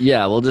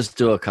 Yeah, we'll just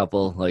do a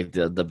couple like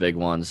the big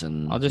ones,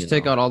 and I'll just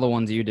take out all the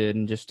ones you did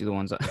and just do the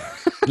ones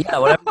Yeah,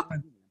 whatever.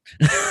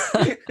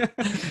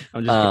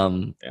 I'm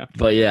just yeah.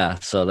 But yeah,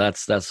 so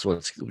that's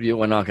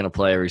we're not gonna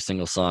play every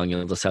single song.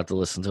 You'll just have to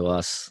listen to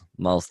us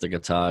mouth the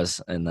guitars,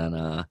 and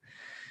then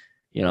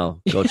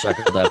go check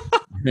out that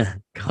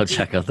go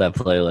check out that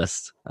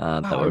playlist.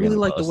 Wow, I really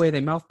like the way they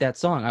mouthed that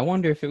song. I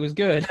wonder if it was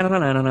good.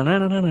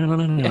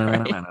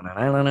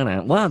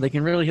 Wow, they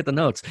can really hit the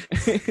notes.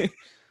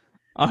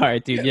 All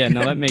right, dude. Yeah,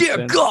 no, that makes Dear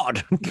sense.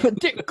 God.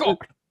 Dear God.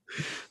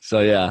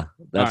 So yeah,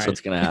 that's right.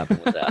 what's gonna happen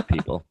with that,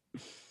 people.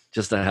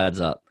 Just a heads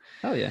up.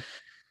 Hell yeah.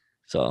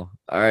 So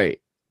all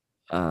right,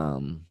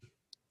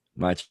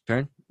 my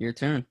turn. Your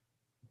turn.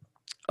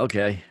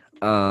 Okay,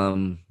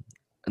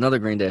 another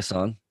Green Day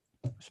song.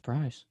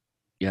 Surprise.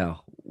 Yeah,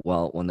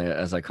 well, when they're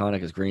as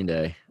iconic as Green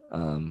Day,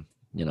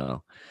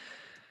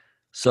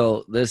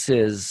 So this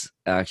is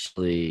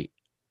actually,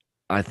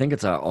 I think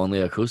it's our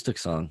only acoustic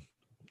song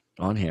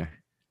on here.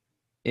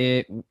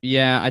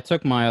 I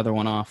took my other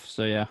one off,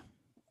 so yeah.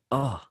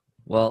 Oh,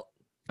 well,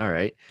 all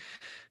right.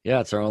 Yeah,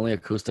 it's our only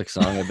acoustic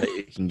song. I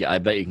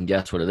bet you can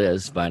guess what it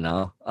is by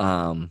now.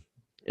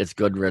 It's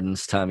Good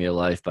Riddance, Time of Your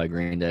Life by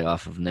Green Day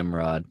off of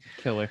Nimrod.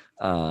 Killer.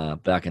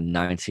 Back in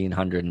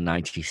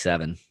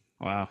 1997.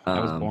 Wow, I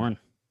was born.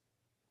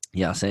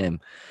 Yeah, same.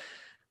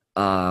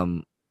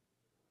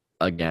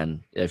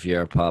 Again, if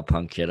you're a pop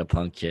punk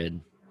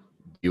kid,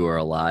 you are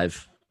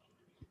alive.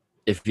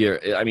 If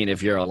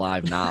you're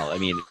alive now, I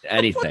mean,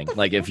 anything.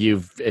 Like if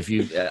you,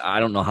 I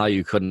don't know how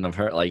you couldn't have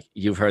heard. Like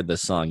you've heard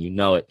this song, you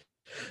know it.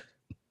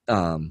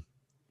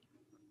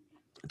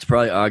 It's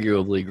probably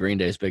arguably Green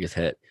Day's biggest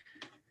hit.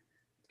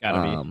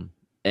 Gotta be.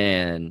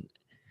 And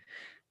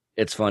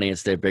it's funny,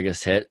 it's their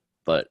biggest hit,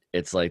 but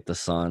it's like the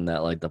song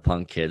that like the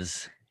punk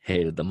kids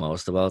hated the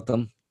most about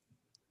them.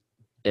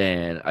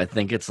 And I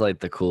think it's like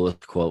the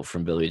coolest quote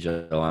from Billy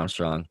Joe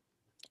Armstrong,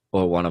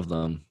 or one of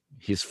them.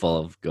 He's full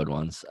of good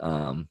ones.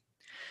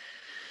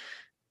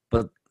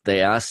 But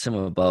they asked him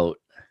about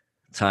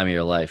Time of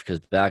Your Life because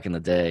back in the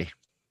day,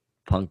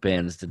 punk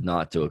bands did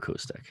not do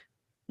acoustic.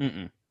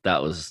 Mm-mm.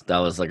 That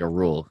was like a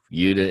rule.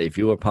 If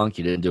you were punk,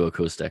 you didn't do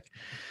acoustic.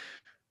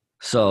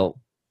 So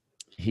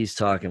he's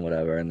talking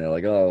whatever, and they're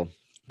like, "Oh,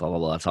 blah blah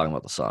blah," talking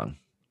about the song,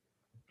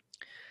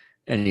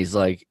 and he's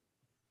like,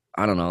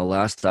 I don't know.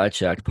 Last I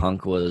checked,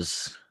 punk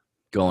was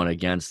going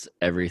against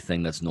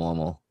everything that's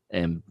normal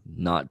and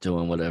not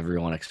doing what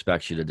everyone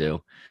expects you to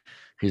do.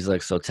 He's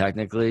like, so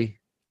technically,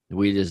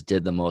 we just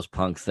did the most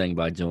punk thing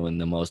by doing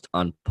the most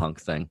unpunk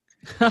thing.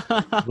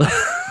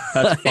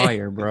 That's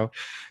fire, bro.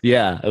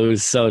 Yeah, it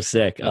was so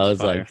sick. That's I was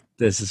fire. like,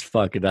 this is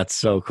fucking, that's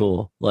so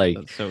cool. Like,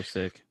 That's so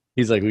sick.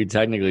 he's like, we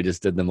technically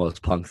just did the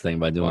most punk thing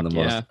by doing Fuck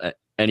the most.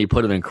 and he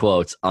put it in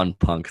quotes,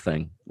 unpunk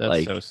thing. That's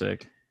like, so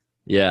sick.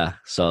 yeah.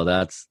 So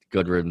that's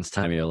Good Riddance,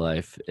 Time of Your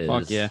Life. Is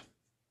Fuck yeah.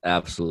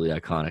 absolutely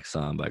iconic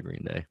song by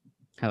Green Day.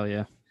 Hell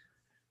yeah.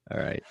 All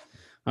right.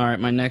 All right,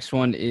 my next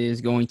one is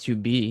going to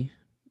be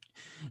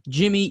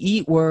Jimmy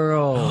Eat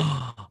World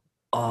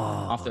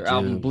off their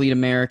album dude. Bleed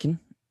American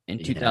in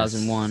Yes.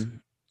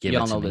 2001. Give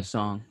Y'all it to know me. this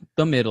song.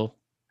 The Middle.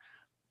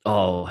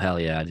 Oh, hell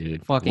yeah,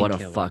 dude. Fucking what a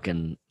killer.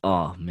 fucking,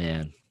 oh,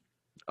 man.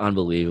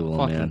 Unbelievable,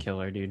 Fucking man.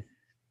 killer, dude.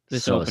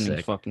 This So opening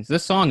sick. fucking.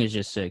 This song is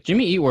just sick.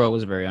 Jimmy Eat World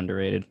was very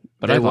underrated,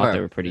 but They I thought were. they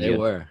were pretty They good.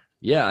 were.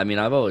 Yeah, I mean,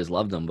 I've always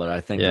loved them, but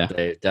I think Yeah. that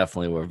they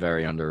definitely were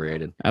very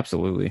underrated.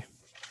 Absolutely.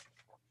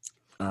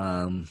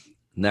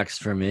 Next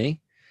for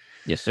me,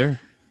 Yes, sir.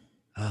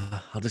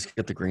 I'll just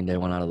get the Green Day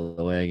one out of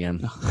the way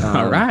again.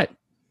 All right.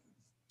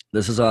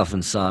 This is off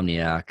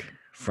Insomniac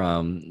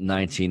from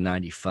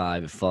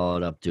 1995. It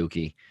followed up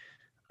Dookie.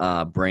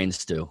 Brain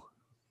Stew.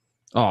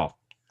 Oh,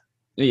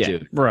 yeah,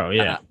 Dude. bro.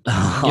 Yeah.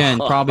 Again,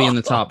 probably in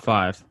the top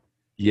 5.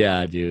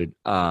 Yeah, dude.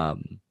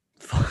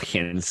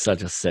 Fucking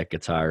such a sick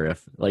guitar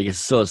riff. Like, it's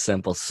so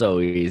simple, so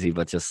easy,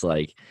 but just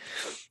like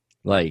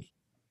I'd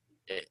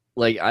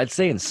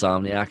say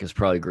Insomniac is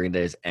probably Green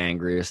Day's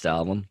angriest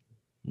album.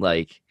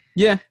 Like,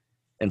 Yeah.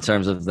 in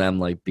terms of them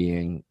like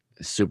being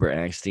super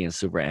angsty and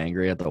super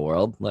angry at the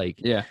world. Like,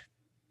 Yeah.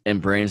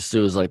 and Brain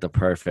Stew is like the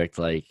perfect,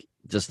 like,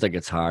 just the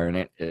guitar in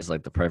it is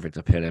like the perfect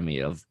epitome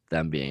of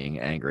them being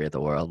angry at the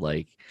world.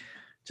 Like,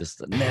 just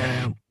the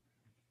no.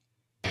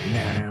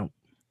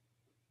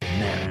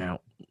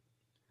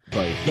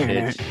 Like,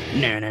 it's,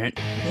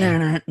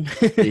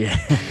 yeah,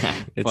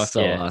 it's Fuck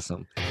so yeah.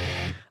 awesome.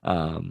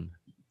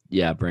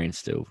 Yeah, Brain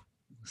Stew,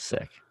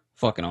 sick.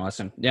 Fucking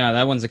awesome. Yeah,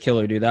 that one's a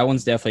killer, dude. That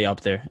one's definitely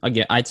up there.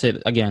 Again, I'd say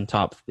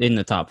top in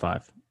the top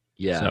 5.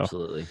 Yeah, So.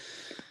 absolutely.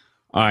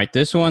 All right,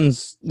 this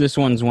one's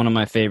one of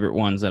my favorite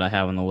ones that I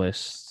have on the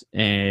list,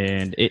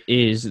 and it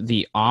is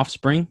The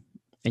Offspring,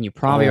 and you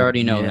probably Oh,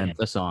 already know man.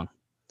 the song.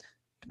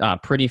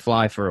 Pretty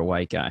Fly for a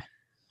White Guy.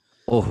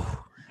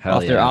 Oh, hell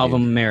Off their yeah,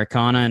 album dude.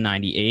 Americana in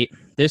 '98.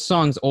 This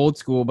song's old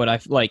school, but I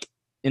like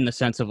in the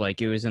sense of like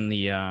it was in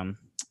the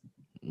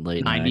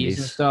Late 90s and 90s.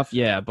 stuff.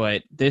 Yeah,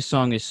 but this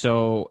song is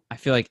so I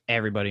feel like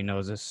everybody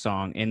knows this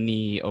song, and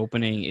the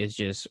opening is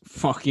just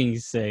fucking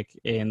sick,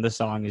 and the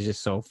song is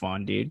just so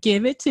fun, dude.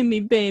 Give it to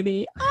me,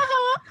 baby.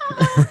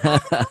 Give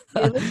it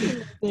to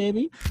me,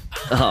 baby.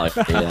 Oh,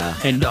 yeah.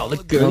 And all the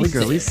All girlies, the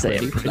girlies say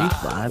pretty pretty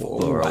fly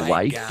for a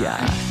white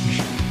guy.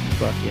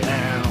 Fuck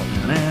yeah.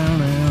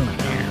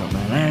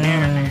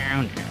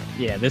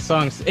 Yeah, this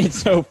song's it's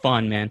so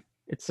fun, man.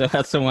 It's so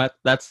that's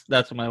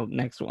my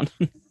next one.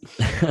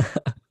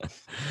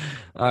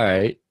 All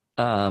right.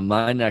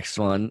 My next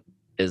one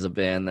is a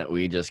band that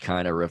we just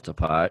kind of ripped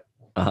apart.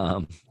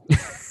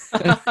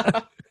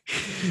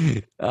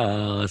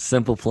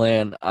 Simple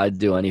Plan, I'd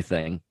do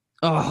anything.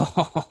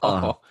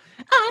 Oh,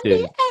 I'd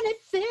do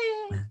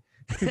anything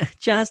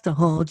just to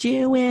hold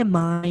you in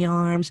my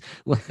arms.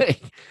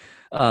 Like,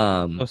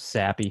 so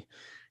sappy.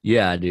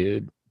 yeah,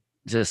 dude.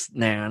 Just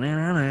now.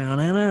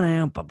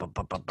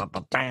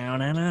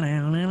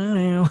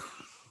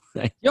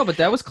 Yo, but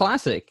that was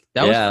classic.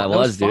 That Yeah, it that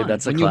was, dude. fun.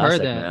 That's a When you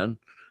heard classic, that. man.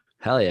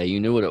 Hell yeah, you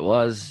knew what it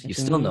was. You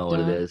still know what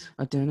it is.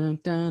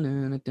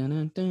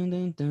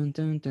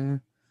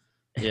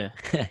 Yeah.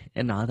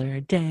 Another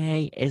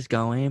day is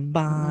going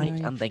by.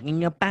 I'm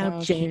thinking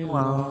about you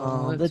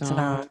all the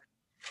time.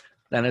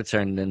 Then it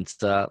turned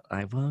into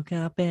I woke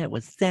up, it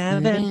was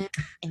 7.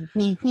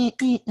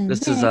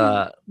 This is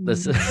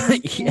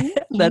yeah,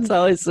 that's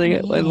how I sing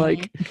it when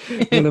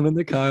I'm in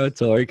the car with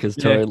Tori, because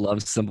Yeah. Tori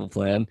loves Simple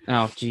Plan.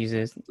 Oh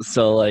Jesus.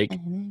 So like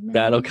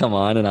that'll come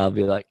on and I'll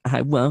be like,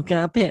 I woke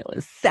up, it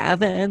was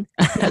 7.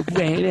 I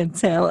waited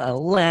until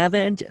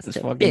 11 just That's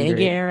to fucking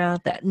figure great.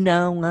 out that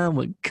no one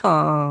would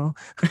call.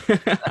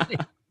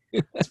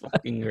 That's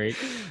fucking great.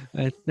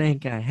 I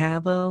think I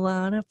have a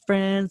lot of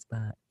friends,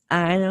 but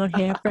I don't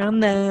hear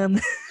from them.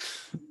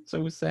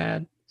 So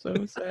sad. So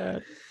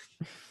sad.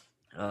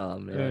 Oh Oh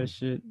man.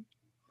 shit.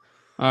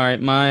 All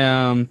right,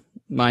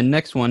 my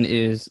next one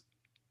is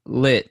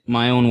Lit,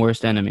 My Own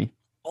Worst Enemy.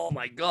 Oh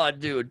my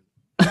god, dude.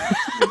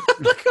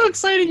 Look how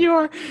excited you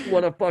are.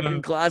 What a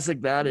fucking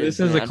classic that is.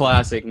 This is a man.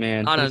 classic,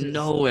 man. Out of This is-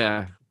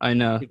 nowhere. I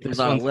know. He comes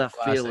This out one's of a left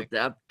field classic. with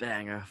that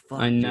banger. Fuck,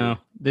 I know. dude.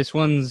 This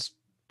one's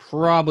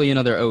probably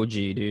another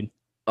OG, dude.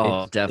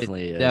 Oh, It's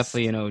definitely is.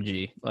 Definitely an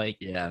OG. Like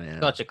Yeah,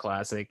 man. such a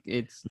classic.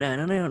 It's Now.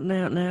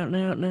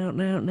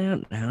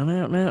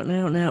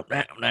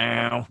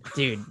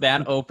 dude,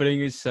 that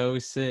opening is so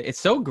sick. It's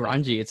so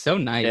grungy. It's so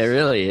nice. It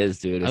really is,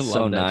 dude. I It's love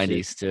so that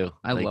 90s too.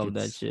 I Like, love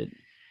that it's shit.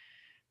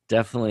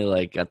 Definitely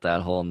like got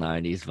that whole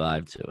 90s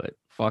vibe to it.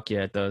 Fuck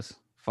yeah, it does.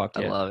 Fuck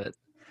I yeah. love it.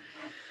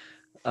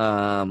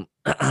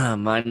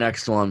 My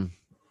next one,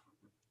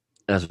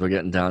 as we're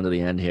getting down to the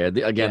end here.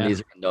 Again, Yeah.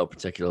 these are in no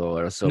particular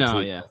order, so No,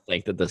 please yeah. don't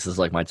think that this is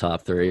like my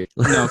top 3.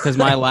 No, because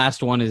my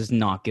last one is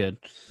not good.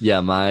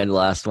 Yeah, my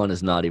last one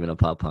is not even a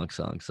pop punk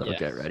song, so Yes.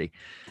 get ready.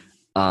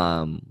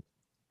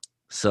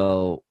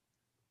 So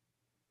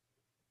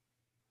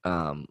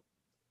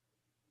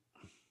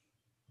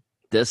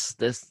this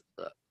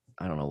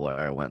I don't know where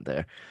I went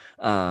there.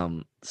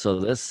 So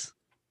this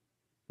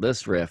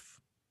riff,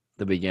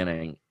 the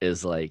beginning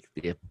is like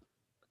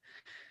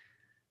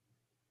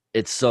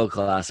it's so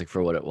classic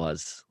for what it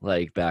was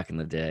like back in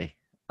the day.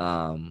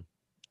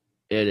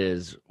 It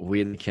is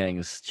We the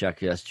Kings,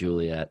 Check Yes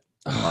Juliet,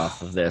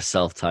 off of their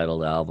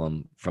self-titled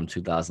album from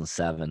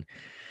 2007.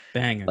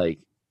 Banger. Like,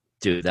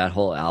 dude, that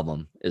whole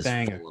album is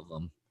Banger. full of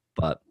them.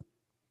 But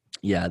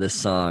yeah, this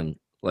song,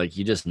 like,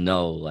 you just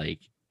know, like,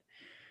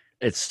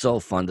 it's so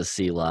fun to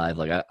see live.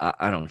 Like,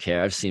 I don't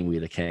care. I've seen We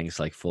the Kings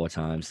like 4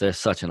 times. They're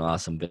such an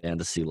awesome band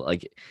to see.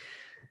 Like,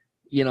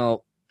 you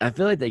know, I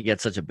feel like they get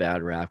such a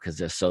bad rap because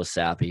they're so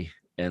sappy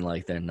and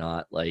like they're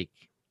not like,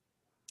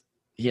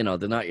 you know,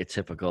 they're not your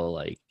typical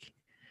like,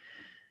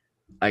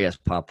 I guess,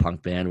 pop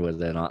punk band where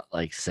they're not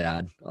like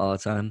sad all the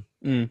time.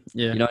 Yeah.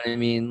 You know what I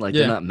mean? Like,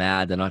 Yeah. they're not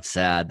mad, they're not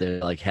sad, they're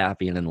like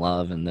happy and in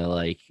love, and they're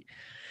like,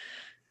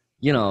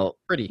 you know,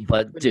 Pretty.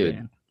 but pretty dude,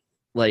 band.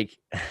 like,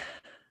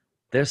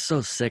 they're so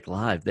sick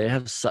live. They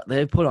have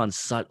they put on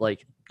such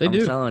like They I'm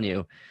do. telling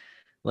you,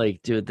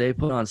 like, dude, they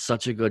put on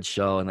such a good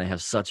show and they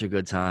have such a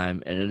good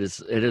time, and it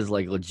is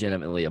like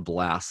legitimately a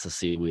blast to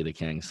see We the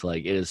Kings.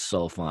 Like, it is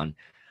so fun.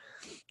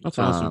 That's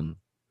awesome.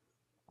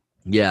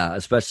 Yeah,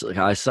 especially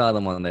I saw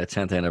them on their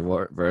 10th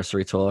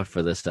anniversary tour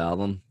for this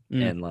album,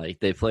 and like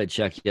they played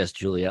Check Yes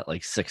Juliet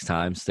like 6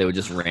 times. They would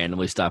just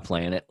randomly stop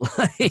playing it.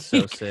 Like,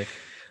 So sick.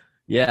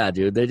 yeah,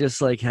 dude, they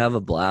just like have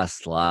a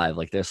blast live.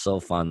 Like, they're so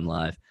fun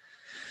live.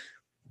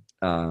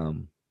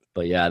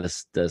 But yeah,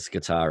 this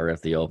guitar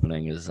riff, the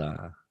opening is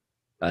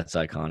that's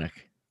iconic.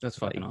 That's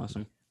fucking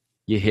awesome.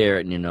 You hear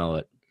it and you know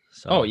it.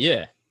 So, Oh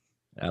yeah.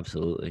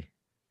 absolutely.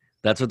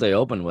 That's what they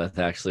opened with,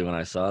 actually, when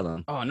I saw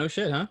them. Oh no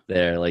shit, huh?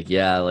 They're like,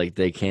 yeah, like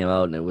they came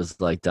out and it was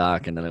like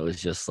dark, and then it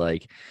was just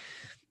like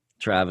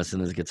Travis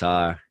and his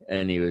guitar,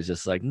 and he was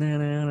just like,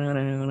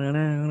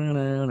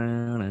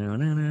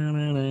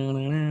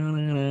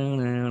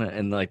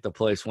 and like the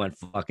place went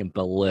fucking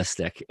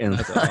ballistic. And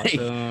That's like,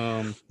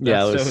 awesome.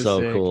 yeah, it That's was so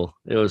sick. cool.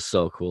 It was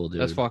so cool,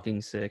 dude. That's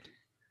fucking sick.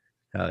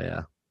 Hell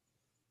yeah.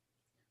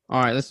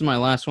 All right, this is my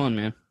last one,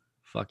 man.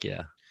 Fuck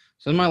yeah.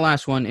 So this is my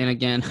last one, and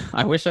again,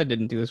 I wish I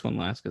didn't do this one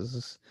last because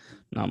this is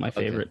not my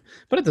favorite,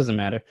 but it doesn't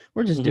matter.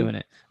 We're just Mhm. doing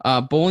it.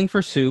 Bowling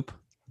for Soup.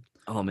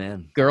 Oh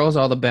man. Girls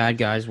All the Bad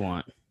Guys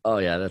Want. Oh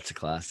yeah, that's a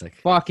classic.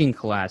 Fucking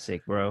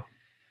classic, bro.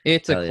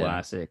 It's a Hell yeah.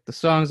 classic. The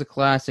song's a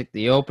classic.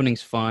 The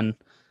opening's fun.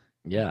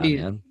 Yeah, He-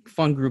 man.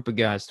 Fun group of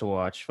guys to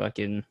watch.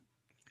 Fucking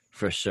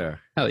For sure.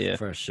 hell yeah.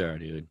 For sure,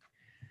 dude.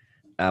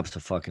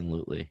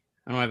 Absolutely.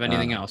 I don't have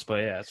anything else,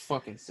 but yeah, it's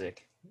fucking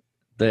sick.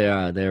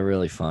 They're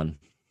really fun.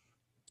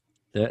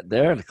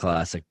 They're a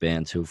classic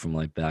band too from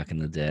like back in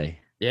the day.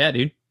 Yeah,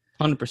 dude.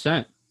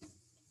 100%.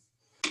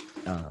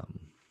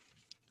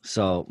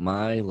 So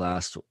my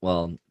last,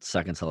 well,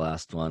 second to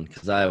last one,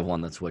 because I have one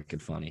that's wicked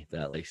funny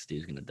that like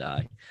Steve's gonna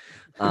die.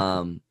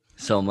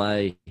 So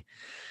my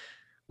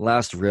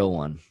last real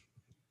one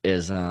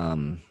is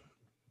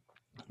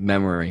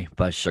Memory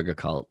by Sugar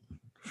Cult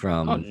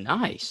from Oh,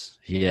 nice.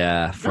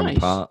 from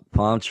Nice.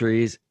 Palm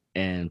Trees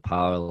and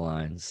Power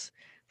Lines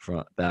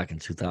from back in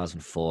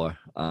 2004.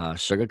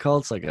 Sugar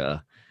Cult's like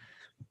a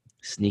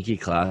sneaky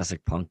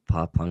classic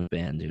pop punk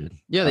band, dude.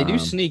 Yeah, they do Um,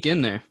 sneak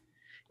in there.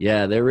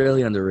 Yeah, they're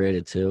really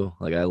underrated too.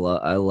 Like I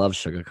love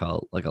Sugar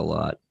Cult like a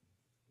lot.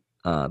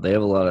 They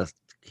have a lot of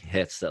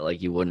hits that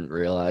like you wouldn't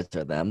realize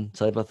are them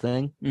type of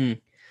thing.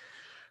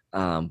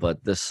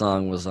 But this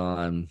song was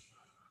on,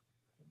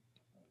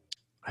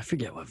 I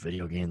forget what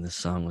video game this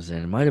song was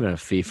in. It might have been a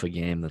FIFA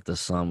game that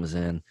this song was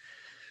in.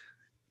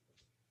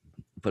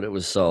 But it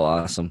was so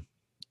awesome.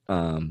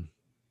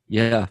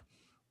 Yeah.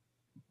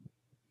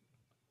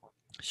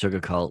 Sugar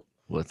Cult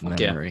with Fuck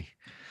yeah. Memory.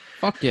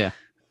 Fuck yeah.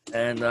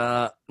 And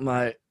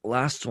my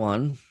last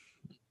one,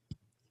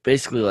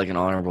 basically like an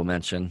honorable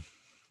mention.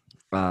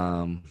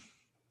 All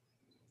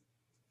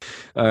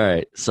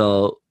right,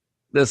 so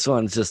this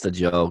one's just a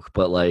joke,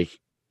 but like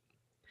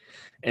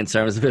in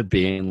terms of it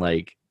being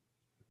like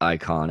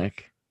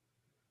iconic,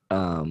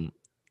 I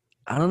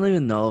don't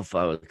even know if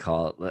I would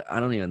call it. Like, I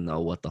don't even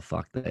know what the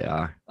fuck they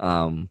are.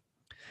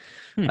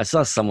 I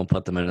saw someone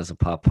put them in as a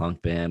pop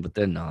punk band, but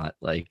they're not.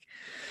 Like,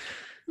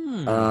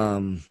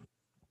 I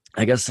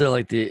guess they're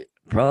like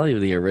probably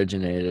the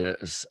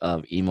originators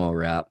of emo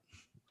rap,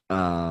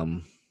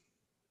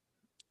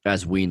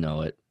 as we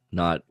know it,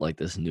 not like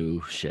this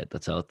new shit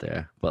that's out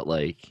there, but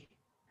like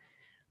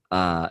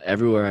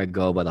Everywhere I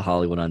Go by the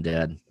Hollywood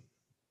Undead.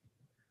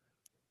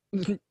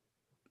 What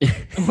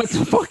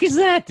the fuck is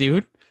that,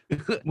 dude?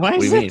 Why What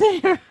do is you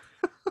it there?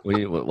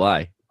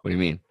 Why? What do you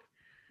mean?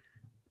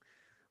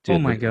 Oh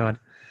Dude, my god.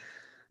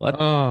 What?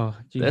 Oh,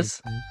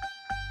 Jesus. This?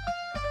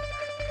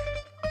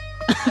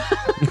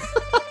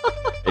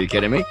 Are you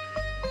kidding me?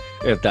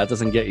 If that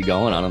doesn't get you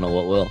going, I don't know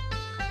what will.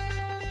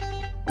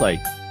 Like,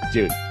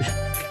 dude,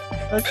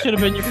 That should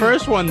have been your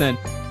first one then.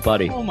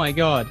 buddy, Oh my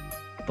god.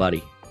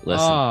 buddy,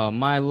 listen. Oh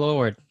my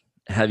lord.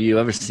 Have you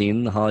ever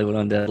seen the Hollywood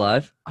Undead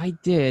live? I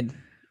did.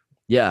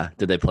 Yeah.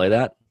 Did they play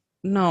that?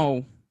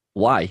 No.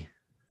 Why?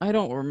 I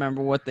don't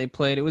remember what they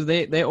played. It was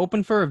they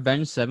opened for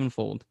Avenged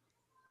Sevenfold.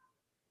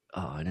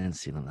 Oh, I didn't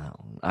see them that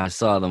one. I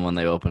saw them when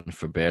they opened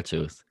for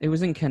Beartooth. It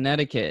was in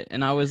Connecticut,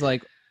 and I was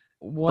like,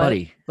 "What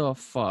Buddy, the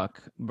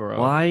fuck, bro?"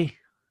 why?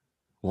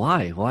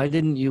 Why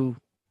didn't you?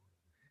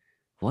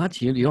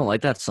 What? You don't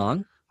like that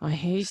song? I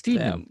hate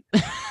Steven.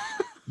 them.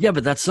 Yeah,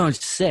 but that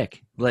song's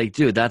sick. Like,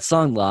 dude, that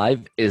song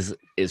live is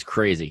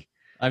crazy.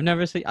 I've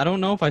never seen. I don't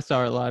know if I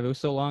saw it live. It was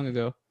so long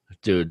ago.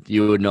 Dude,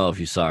 you would know if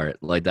you saw it.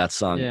 Like, that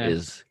song Yeah.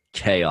 is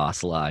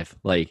chaos live.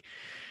 Like,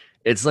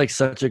 it's like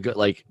such a good,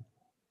 like,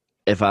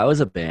 if I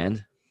was a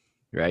band,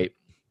 right?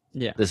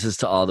 Yeah. This is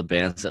to all the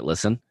bands that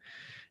listen.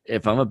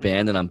 If I'm a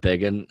band and I'm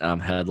big and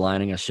I'm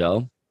headlining a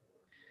show,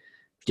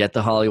 get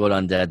the Hollywood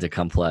Undead to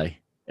come play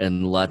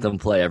and let them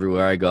play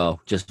everywhere I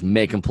go. Just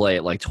make them play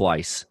it like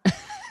twice.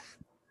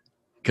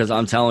 Because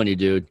I'm telling you,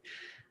 dude,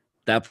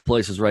 that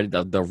place was ready.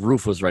 The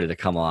roof was ready to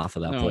come off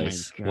of that Oh my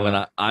place. God.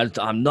 When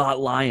I'm not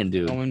lying,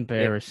 dude. So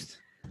embarrassed.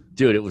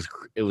 Dude,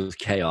 it was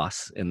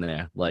chaos in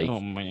there. Like, Oh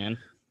man.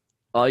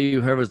 all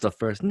you heard was the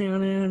first no,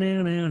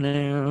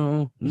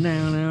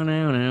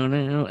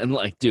 and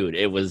like, dude,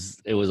 it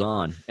was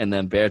on. And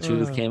then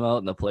Beartooth came out,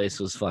 and the place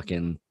was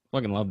fucking.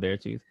 Fucking love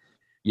Beartooth.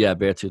 Yeah,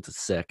 Beartooth is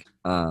sick.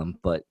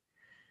 But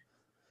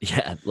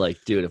yeah,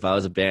 like, dude, if I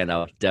was a band, I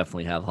would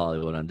definitely have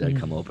Hollywood Undead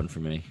come open for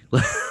me.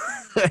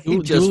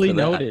 Just Duly for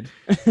that. noted.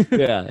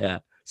 Yeah.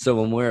 So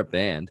when we're a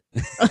band,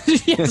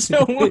 Yeah,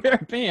 so we're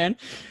a band.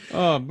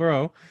 Oh,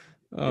 bro.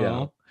 Oh,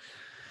 yeah,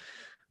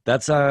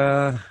 that's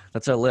our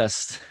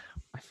list.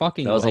 I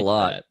fucking. That was a liked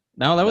lot. That.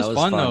 No, that was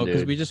fun though,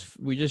 because dude.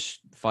 we just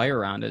fire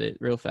rounded it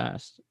real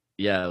fast.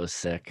 Yeah, it was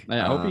sick. I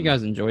hope you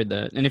guys enjoyed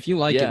that. And if you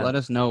like it, yeah. let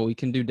us know. We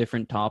can do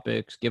different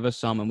topics. Give us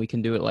some, and we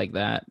can do it like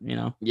that.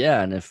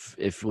 Yeah, and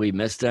if we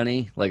missed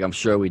any, like I'm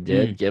sure we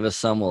did, give us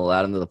some. We'll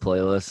add them to the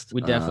playlist.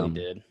 We definitely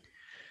did.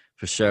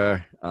 For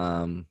sure.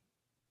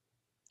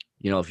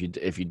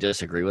 If you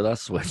disagree with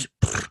us, which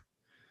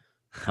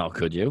how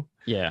could you?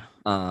 Yeah.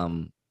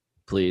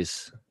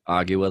 Please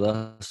argue with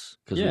us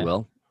because Yeah. we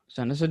will.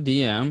 Send us a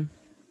DM.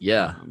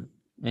 Yeah.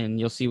 And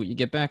you'll see what you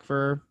get back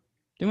for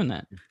doing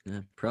that.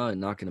 Yeah, probably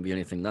not going to be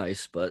anything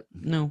nice, but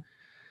No.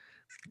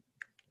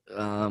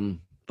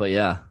 but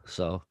yeah.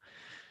 So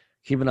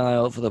keep an eye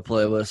out for the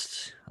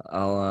playlist.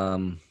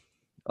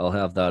 I'll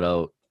have that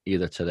out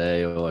either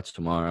today or it's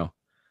tomorrow.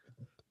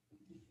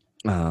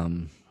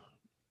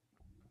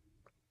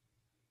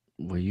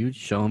 Will you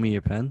show me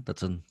your pen?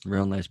 That's a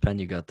real nice pen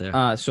you got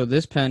there. So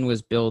this pen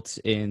was built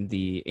in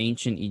the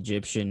ancient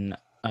Egyptian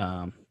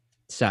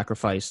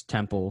sacrifice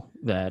temple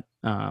that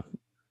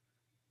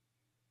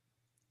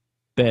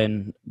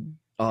Ben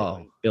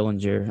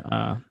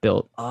Billinger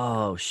built.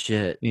 Oh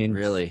shit! in-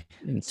 Really?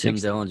 In Tim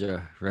 60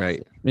 Dillinger,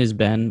 right? is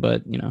Ben,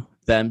 but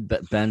Ben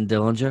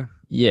Dillinger.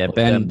 yeah, Oh,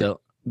 Ben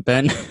Bill.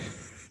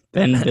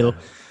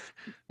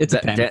 It's a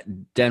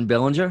pen. Dan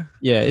Billinger.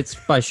 Yeah, it's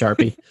by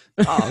Sharpie.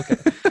 Oh,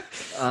 okay.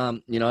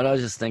 You know what I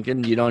was just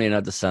thinking? You don't even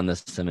have to send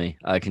this to me.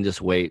 I can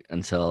just wait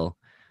until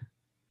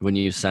when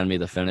you send me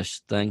the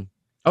finished thing,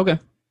 Okay.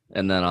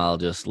 and then I'll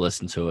just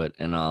listen to it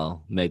and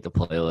I'll make the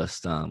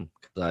playlist.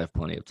 Because I have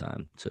plenty of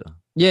time to.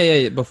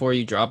 Yeah. Before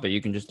you drop it,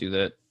 you can just do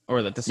that, or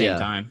at the same Yeah.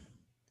 time.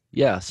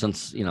 Yeah,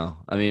 since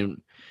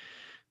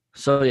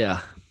so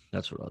yeah,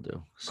 that's what I'll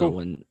do. So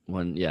Cool.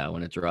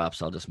 when it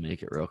drops, I'll just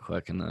make it real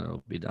quick and then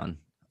it'll be done.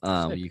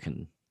 Sick. You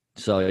can.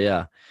 So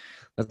yeah,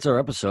 that's our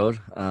episode.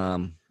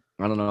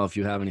 I don't know if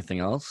you have anything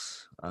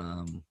else.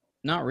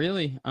 Not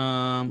really.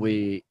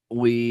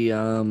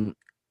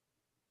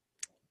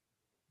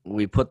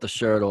 We put the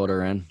shirt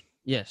order in.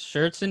 Yes,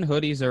 shirts and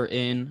hoodies are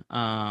in.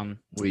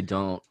 We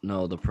don't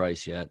know the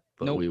price yet,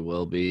 but Nope. we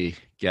will be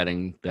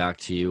getting back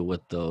to you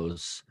with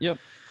those. Yep.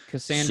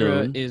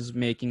 Cassandra Soon. is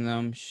making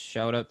them.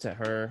 Shout out to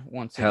her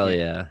once Hell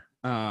again.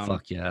 yeah!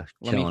 Fuck yeah!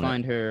 Let me Killing it.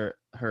 find her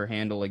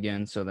handle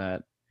again so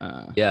that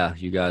Yeah,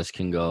 you guys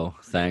can go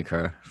thank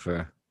her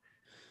for.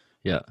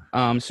 Yeah.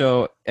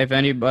 So if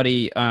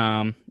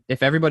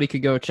everybody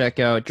could go check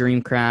out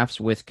Dream Crafts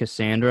with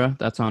Cassandra,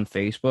 that's on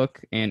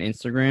Facebook and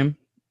Instagram.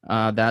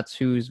 That's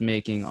who's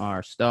making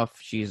our stuff.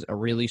 She's a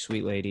really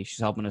sweet lady. She's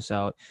helping us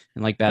out.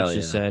 And like Babs Hell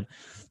just yeah. said,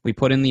 we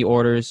put in the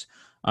orders.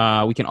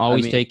 We can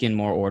always mean- take in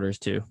more orders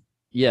too.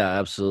 Yeah,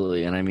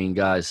 absolutely. And I mean,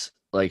 guys,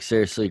 like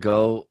seriously,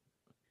 go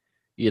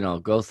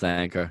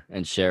thank her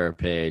and share her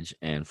page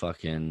and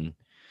fucking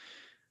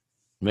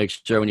make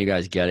sure when you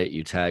guys get it,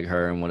 you tag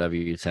her and whatever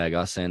you tag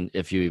us in,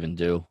 if you even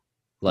do.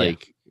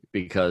 Like,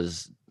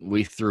 because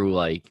we threw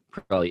like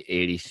probably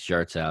 80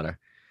 shirts at her.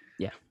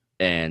 Yeah.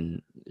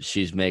 And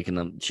she's making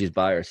them, she's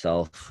by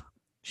herself.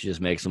 She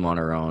just makes them on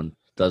her own,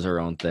 does her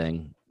own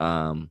thing.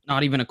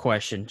 Not even a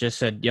question. Just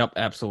said, yep,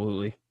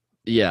 absolutely.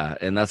 Yeah,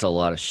 and that's a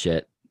lot of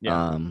shit.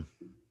 Yeah.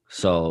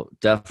 So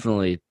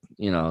definitely,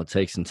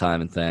 take some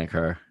time and thank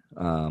her.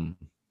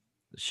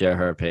 Share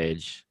her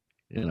page,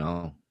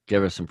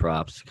 give her some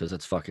props because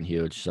it's fucking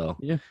huge. So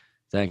Yeah.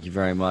 thank you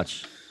very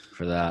much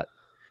for that.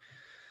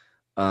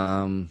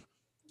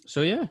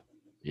 So yeah.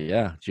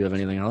 Yeah. Do you have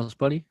anything else,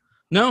 buddy?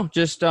 No,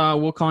 just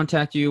we'll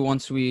contact you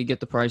once we get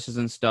the prices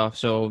and stuff.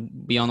 So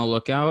be on the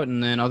lookout.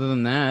 And then other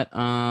than that,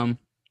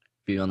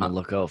 Be on the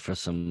lookout for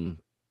some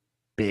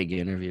big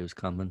interviews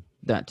coming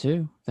that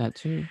too.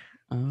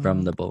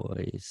 from the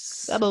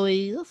boys.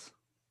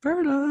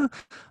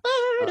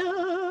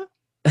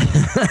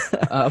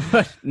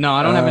 But no,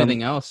 I don't have Um,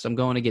 anything else. I'm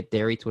going to get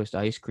Dairy Twist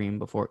ice cream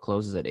before it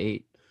closes at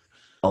 8.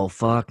 Oh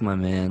fuck, my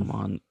man. Come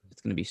on,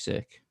 it's gonna be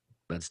sick.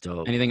 That's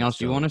dope. Anything else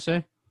That's you dope. want to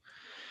say?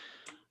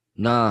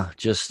 Nah,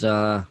 just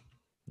I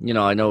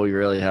know we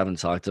really haven't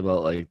talked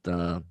about like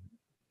the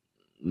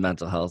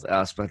mental health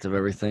aspect of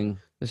everything.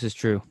 This is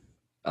true.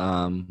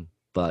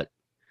 But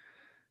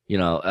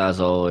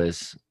as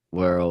always,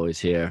 we're always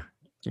here.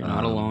 You're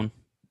not alone.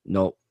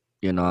 Nope,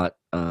 you're not.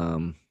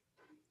 And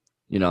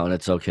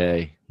it's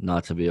okay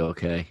not to be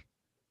okay.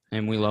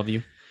 And we love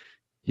you.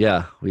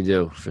 Yeah, we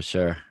do for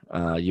sure.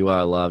 You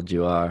are loved.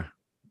 You are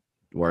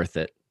worth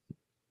it.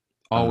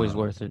 Always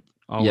worth it.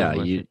 Always Yeah,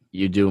 worth it.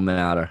 you do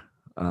matter.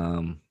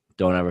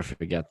 Don't ever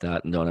forget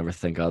that, and don't ever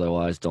think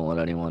otherwise. Don't let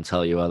anyone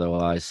tell you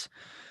otherwise.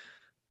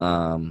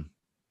 Your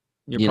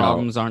you know-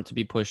 problems aren't to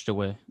be pushed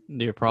away.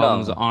 Your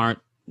problems No. aren't.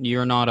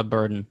 You're not a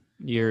burden.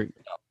 You're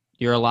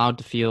allowed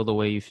to feel the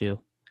way you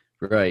feel.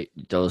 Right.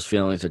 Those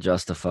feelings are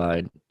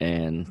justified,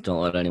 and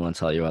don't let anyone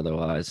tell you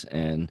otherwise.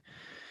 And,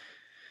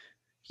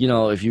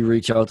 if you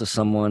reach out to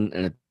someone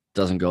and it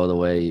doesn't go the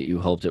way you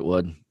hoped it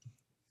would,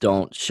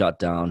 don't shut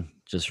down.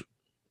 Just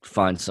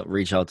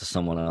reach out to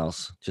someone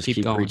else. Just Keep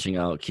keep going. reaching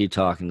out. Keep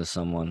talking to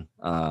someone.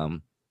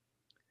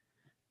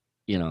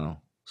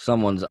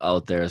 Someone's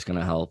out there is going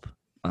to help.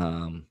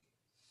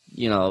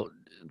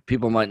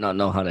 People might not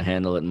know how to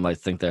handle it and might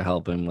think they're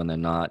helping when they're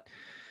not.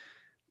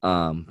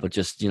 But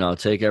just,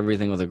 take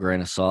everything with a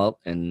grain of salt,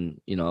 and,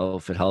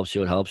 if it helps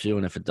you, it helps you.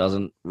 And if it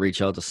doesn't,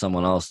 reach out to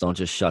someone else. Don't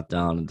just shut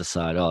down and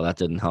decide, oh, that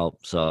didn't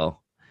help, so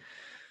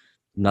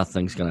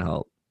nothing's going to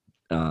help.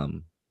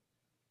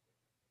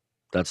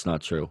 That's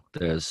not true.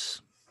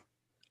 There's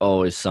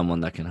always someone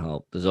that can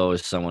help. There's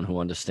always someone who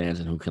understands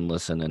and who can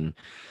listen, and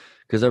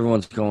because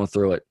everyone's going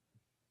through it.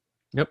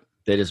 Yep.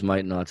 They just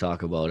might not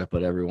talk about it,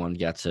 but everyone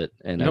gets it,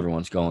 and Yep.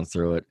 everyone's going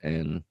through it,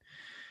 and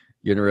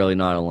you're really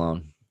not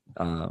alone.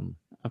 And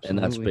that's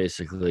Absolutely.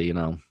 basically,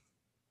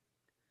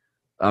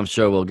 I'm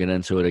sure we'll get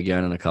into it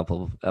again in a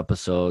couple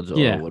episodes or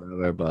Yeah.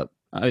 whatever. But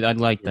I'd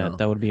like you that. know.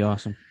 That would be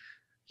awesome.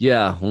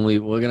 yeah, when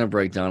we're gonna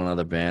break down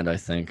another band, I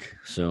think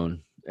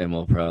soon, and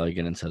we'll probably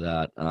get into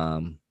that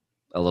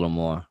a little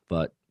more.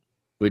 But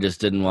we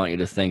just didn't want you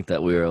to think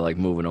that we were like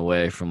moving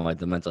away from like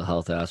the mental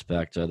health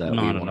aspect, or that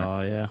Not we at weren't.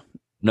 all. Yeah.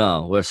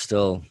 No, we're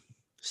still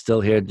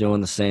here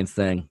doing the same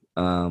thing.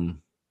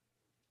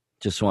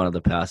 Just wanted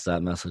to pass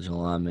that message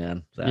along,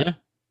 man. That,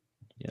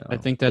 Yeah. I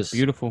think that's just,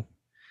 beautiful.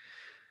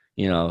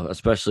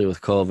 Especially with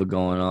COVID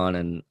going on,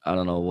 and I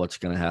don't know what's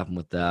going to happen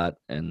with that,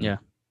 and Yeah.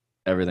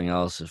 everything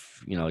else.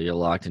 If you're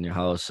locked in your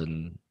house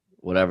and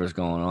whatever's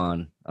going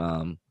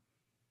on,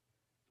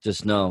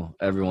 just know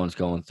everyone's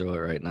going through it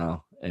right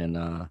now,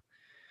 and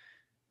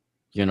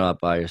you're not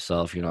by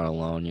yourself. You're not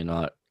alone. You're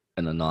not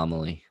an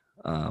anomaly.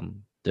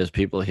 There's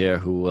people here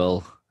who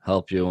will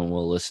help you and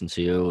will listen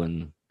to you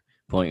and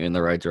point you in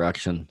the right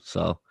direction.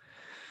 So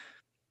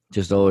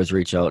just always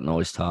reach out and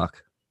always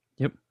talk.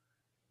 Yep.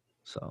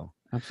 So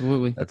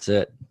Absolutely. that's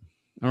it.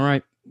 All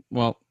right.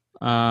 Well,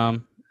 I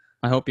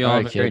hope you all All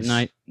have right, a great kids.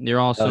 night. You're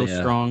all so Hell yeah.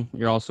 strong.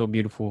 You're all so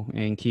beautiful,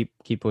 and keep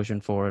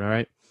pushing forward. All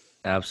right,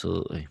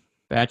 Absolutely.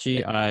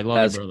 Batchy, I love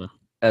As- you, brother.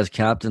 As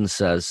Captain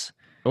says,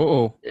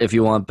 Oh, if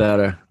you want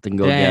better, then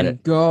go get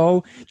it.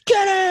 Go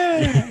get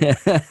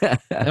it.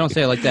 I don't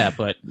say it like that,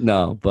 but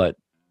No, but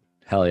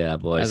hell yeah,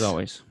 boys. as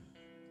always,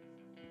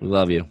 We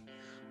love you.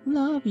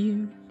 love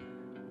you.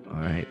 All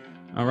right.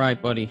 All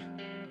right, buddy.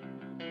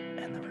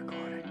 End the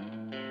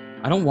recording.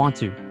 I don't want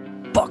to.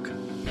 Fuck.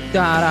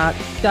 Da da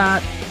da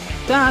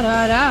da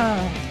da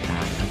da.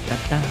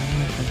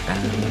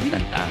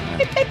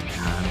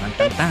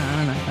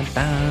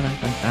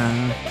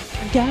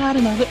 I got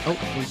another. Oh,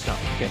 we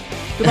stopped. Okay.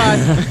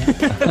 Goodbye.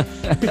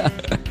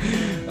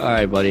 All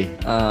right, buddy.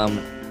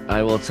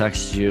 I will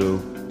text you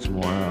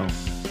tomorrow.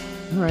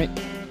 All right.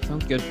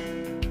 Sounds good.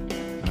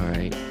 All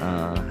right.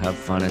 Have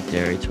fun at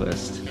Dairy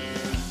Twist.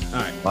 All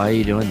right. Why are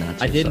you doing that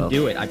to I didn't yourself?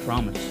 do it. I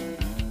promise.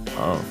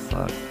 Oh,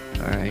 fuck.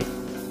 All right.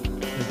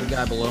 There's the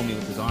guy below me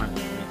with his arm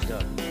reached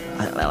up.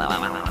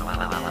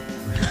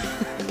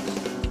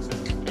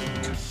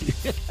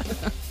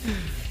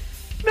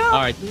 No.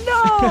 All right. No.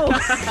 All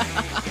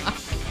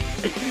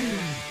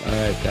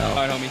right, pal. All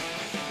right, homie.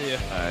 See ya.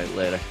 All right,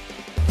 later.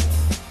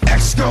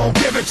 X gon'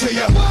 give it to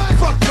you.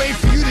 Fuck, wait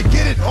for you to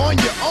get it on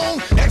your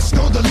own. X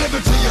gon' deliver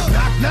to you.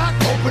 Knock, knock,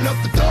 open up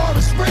the door.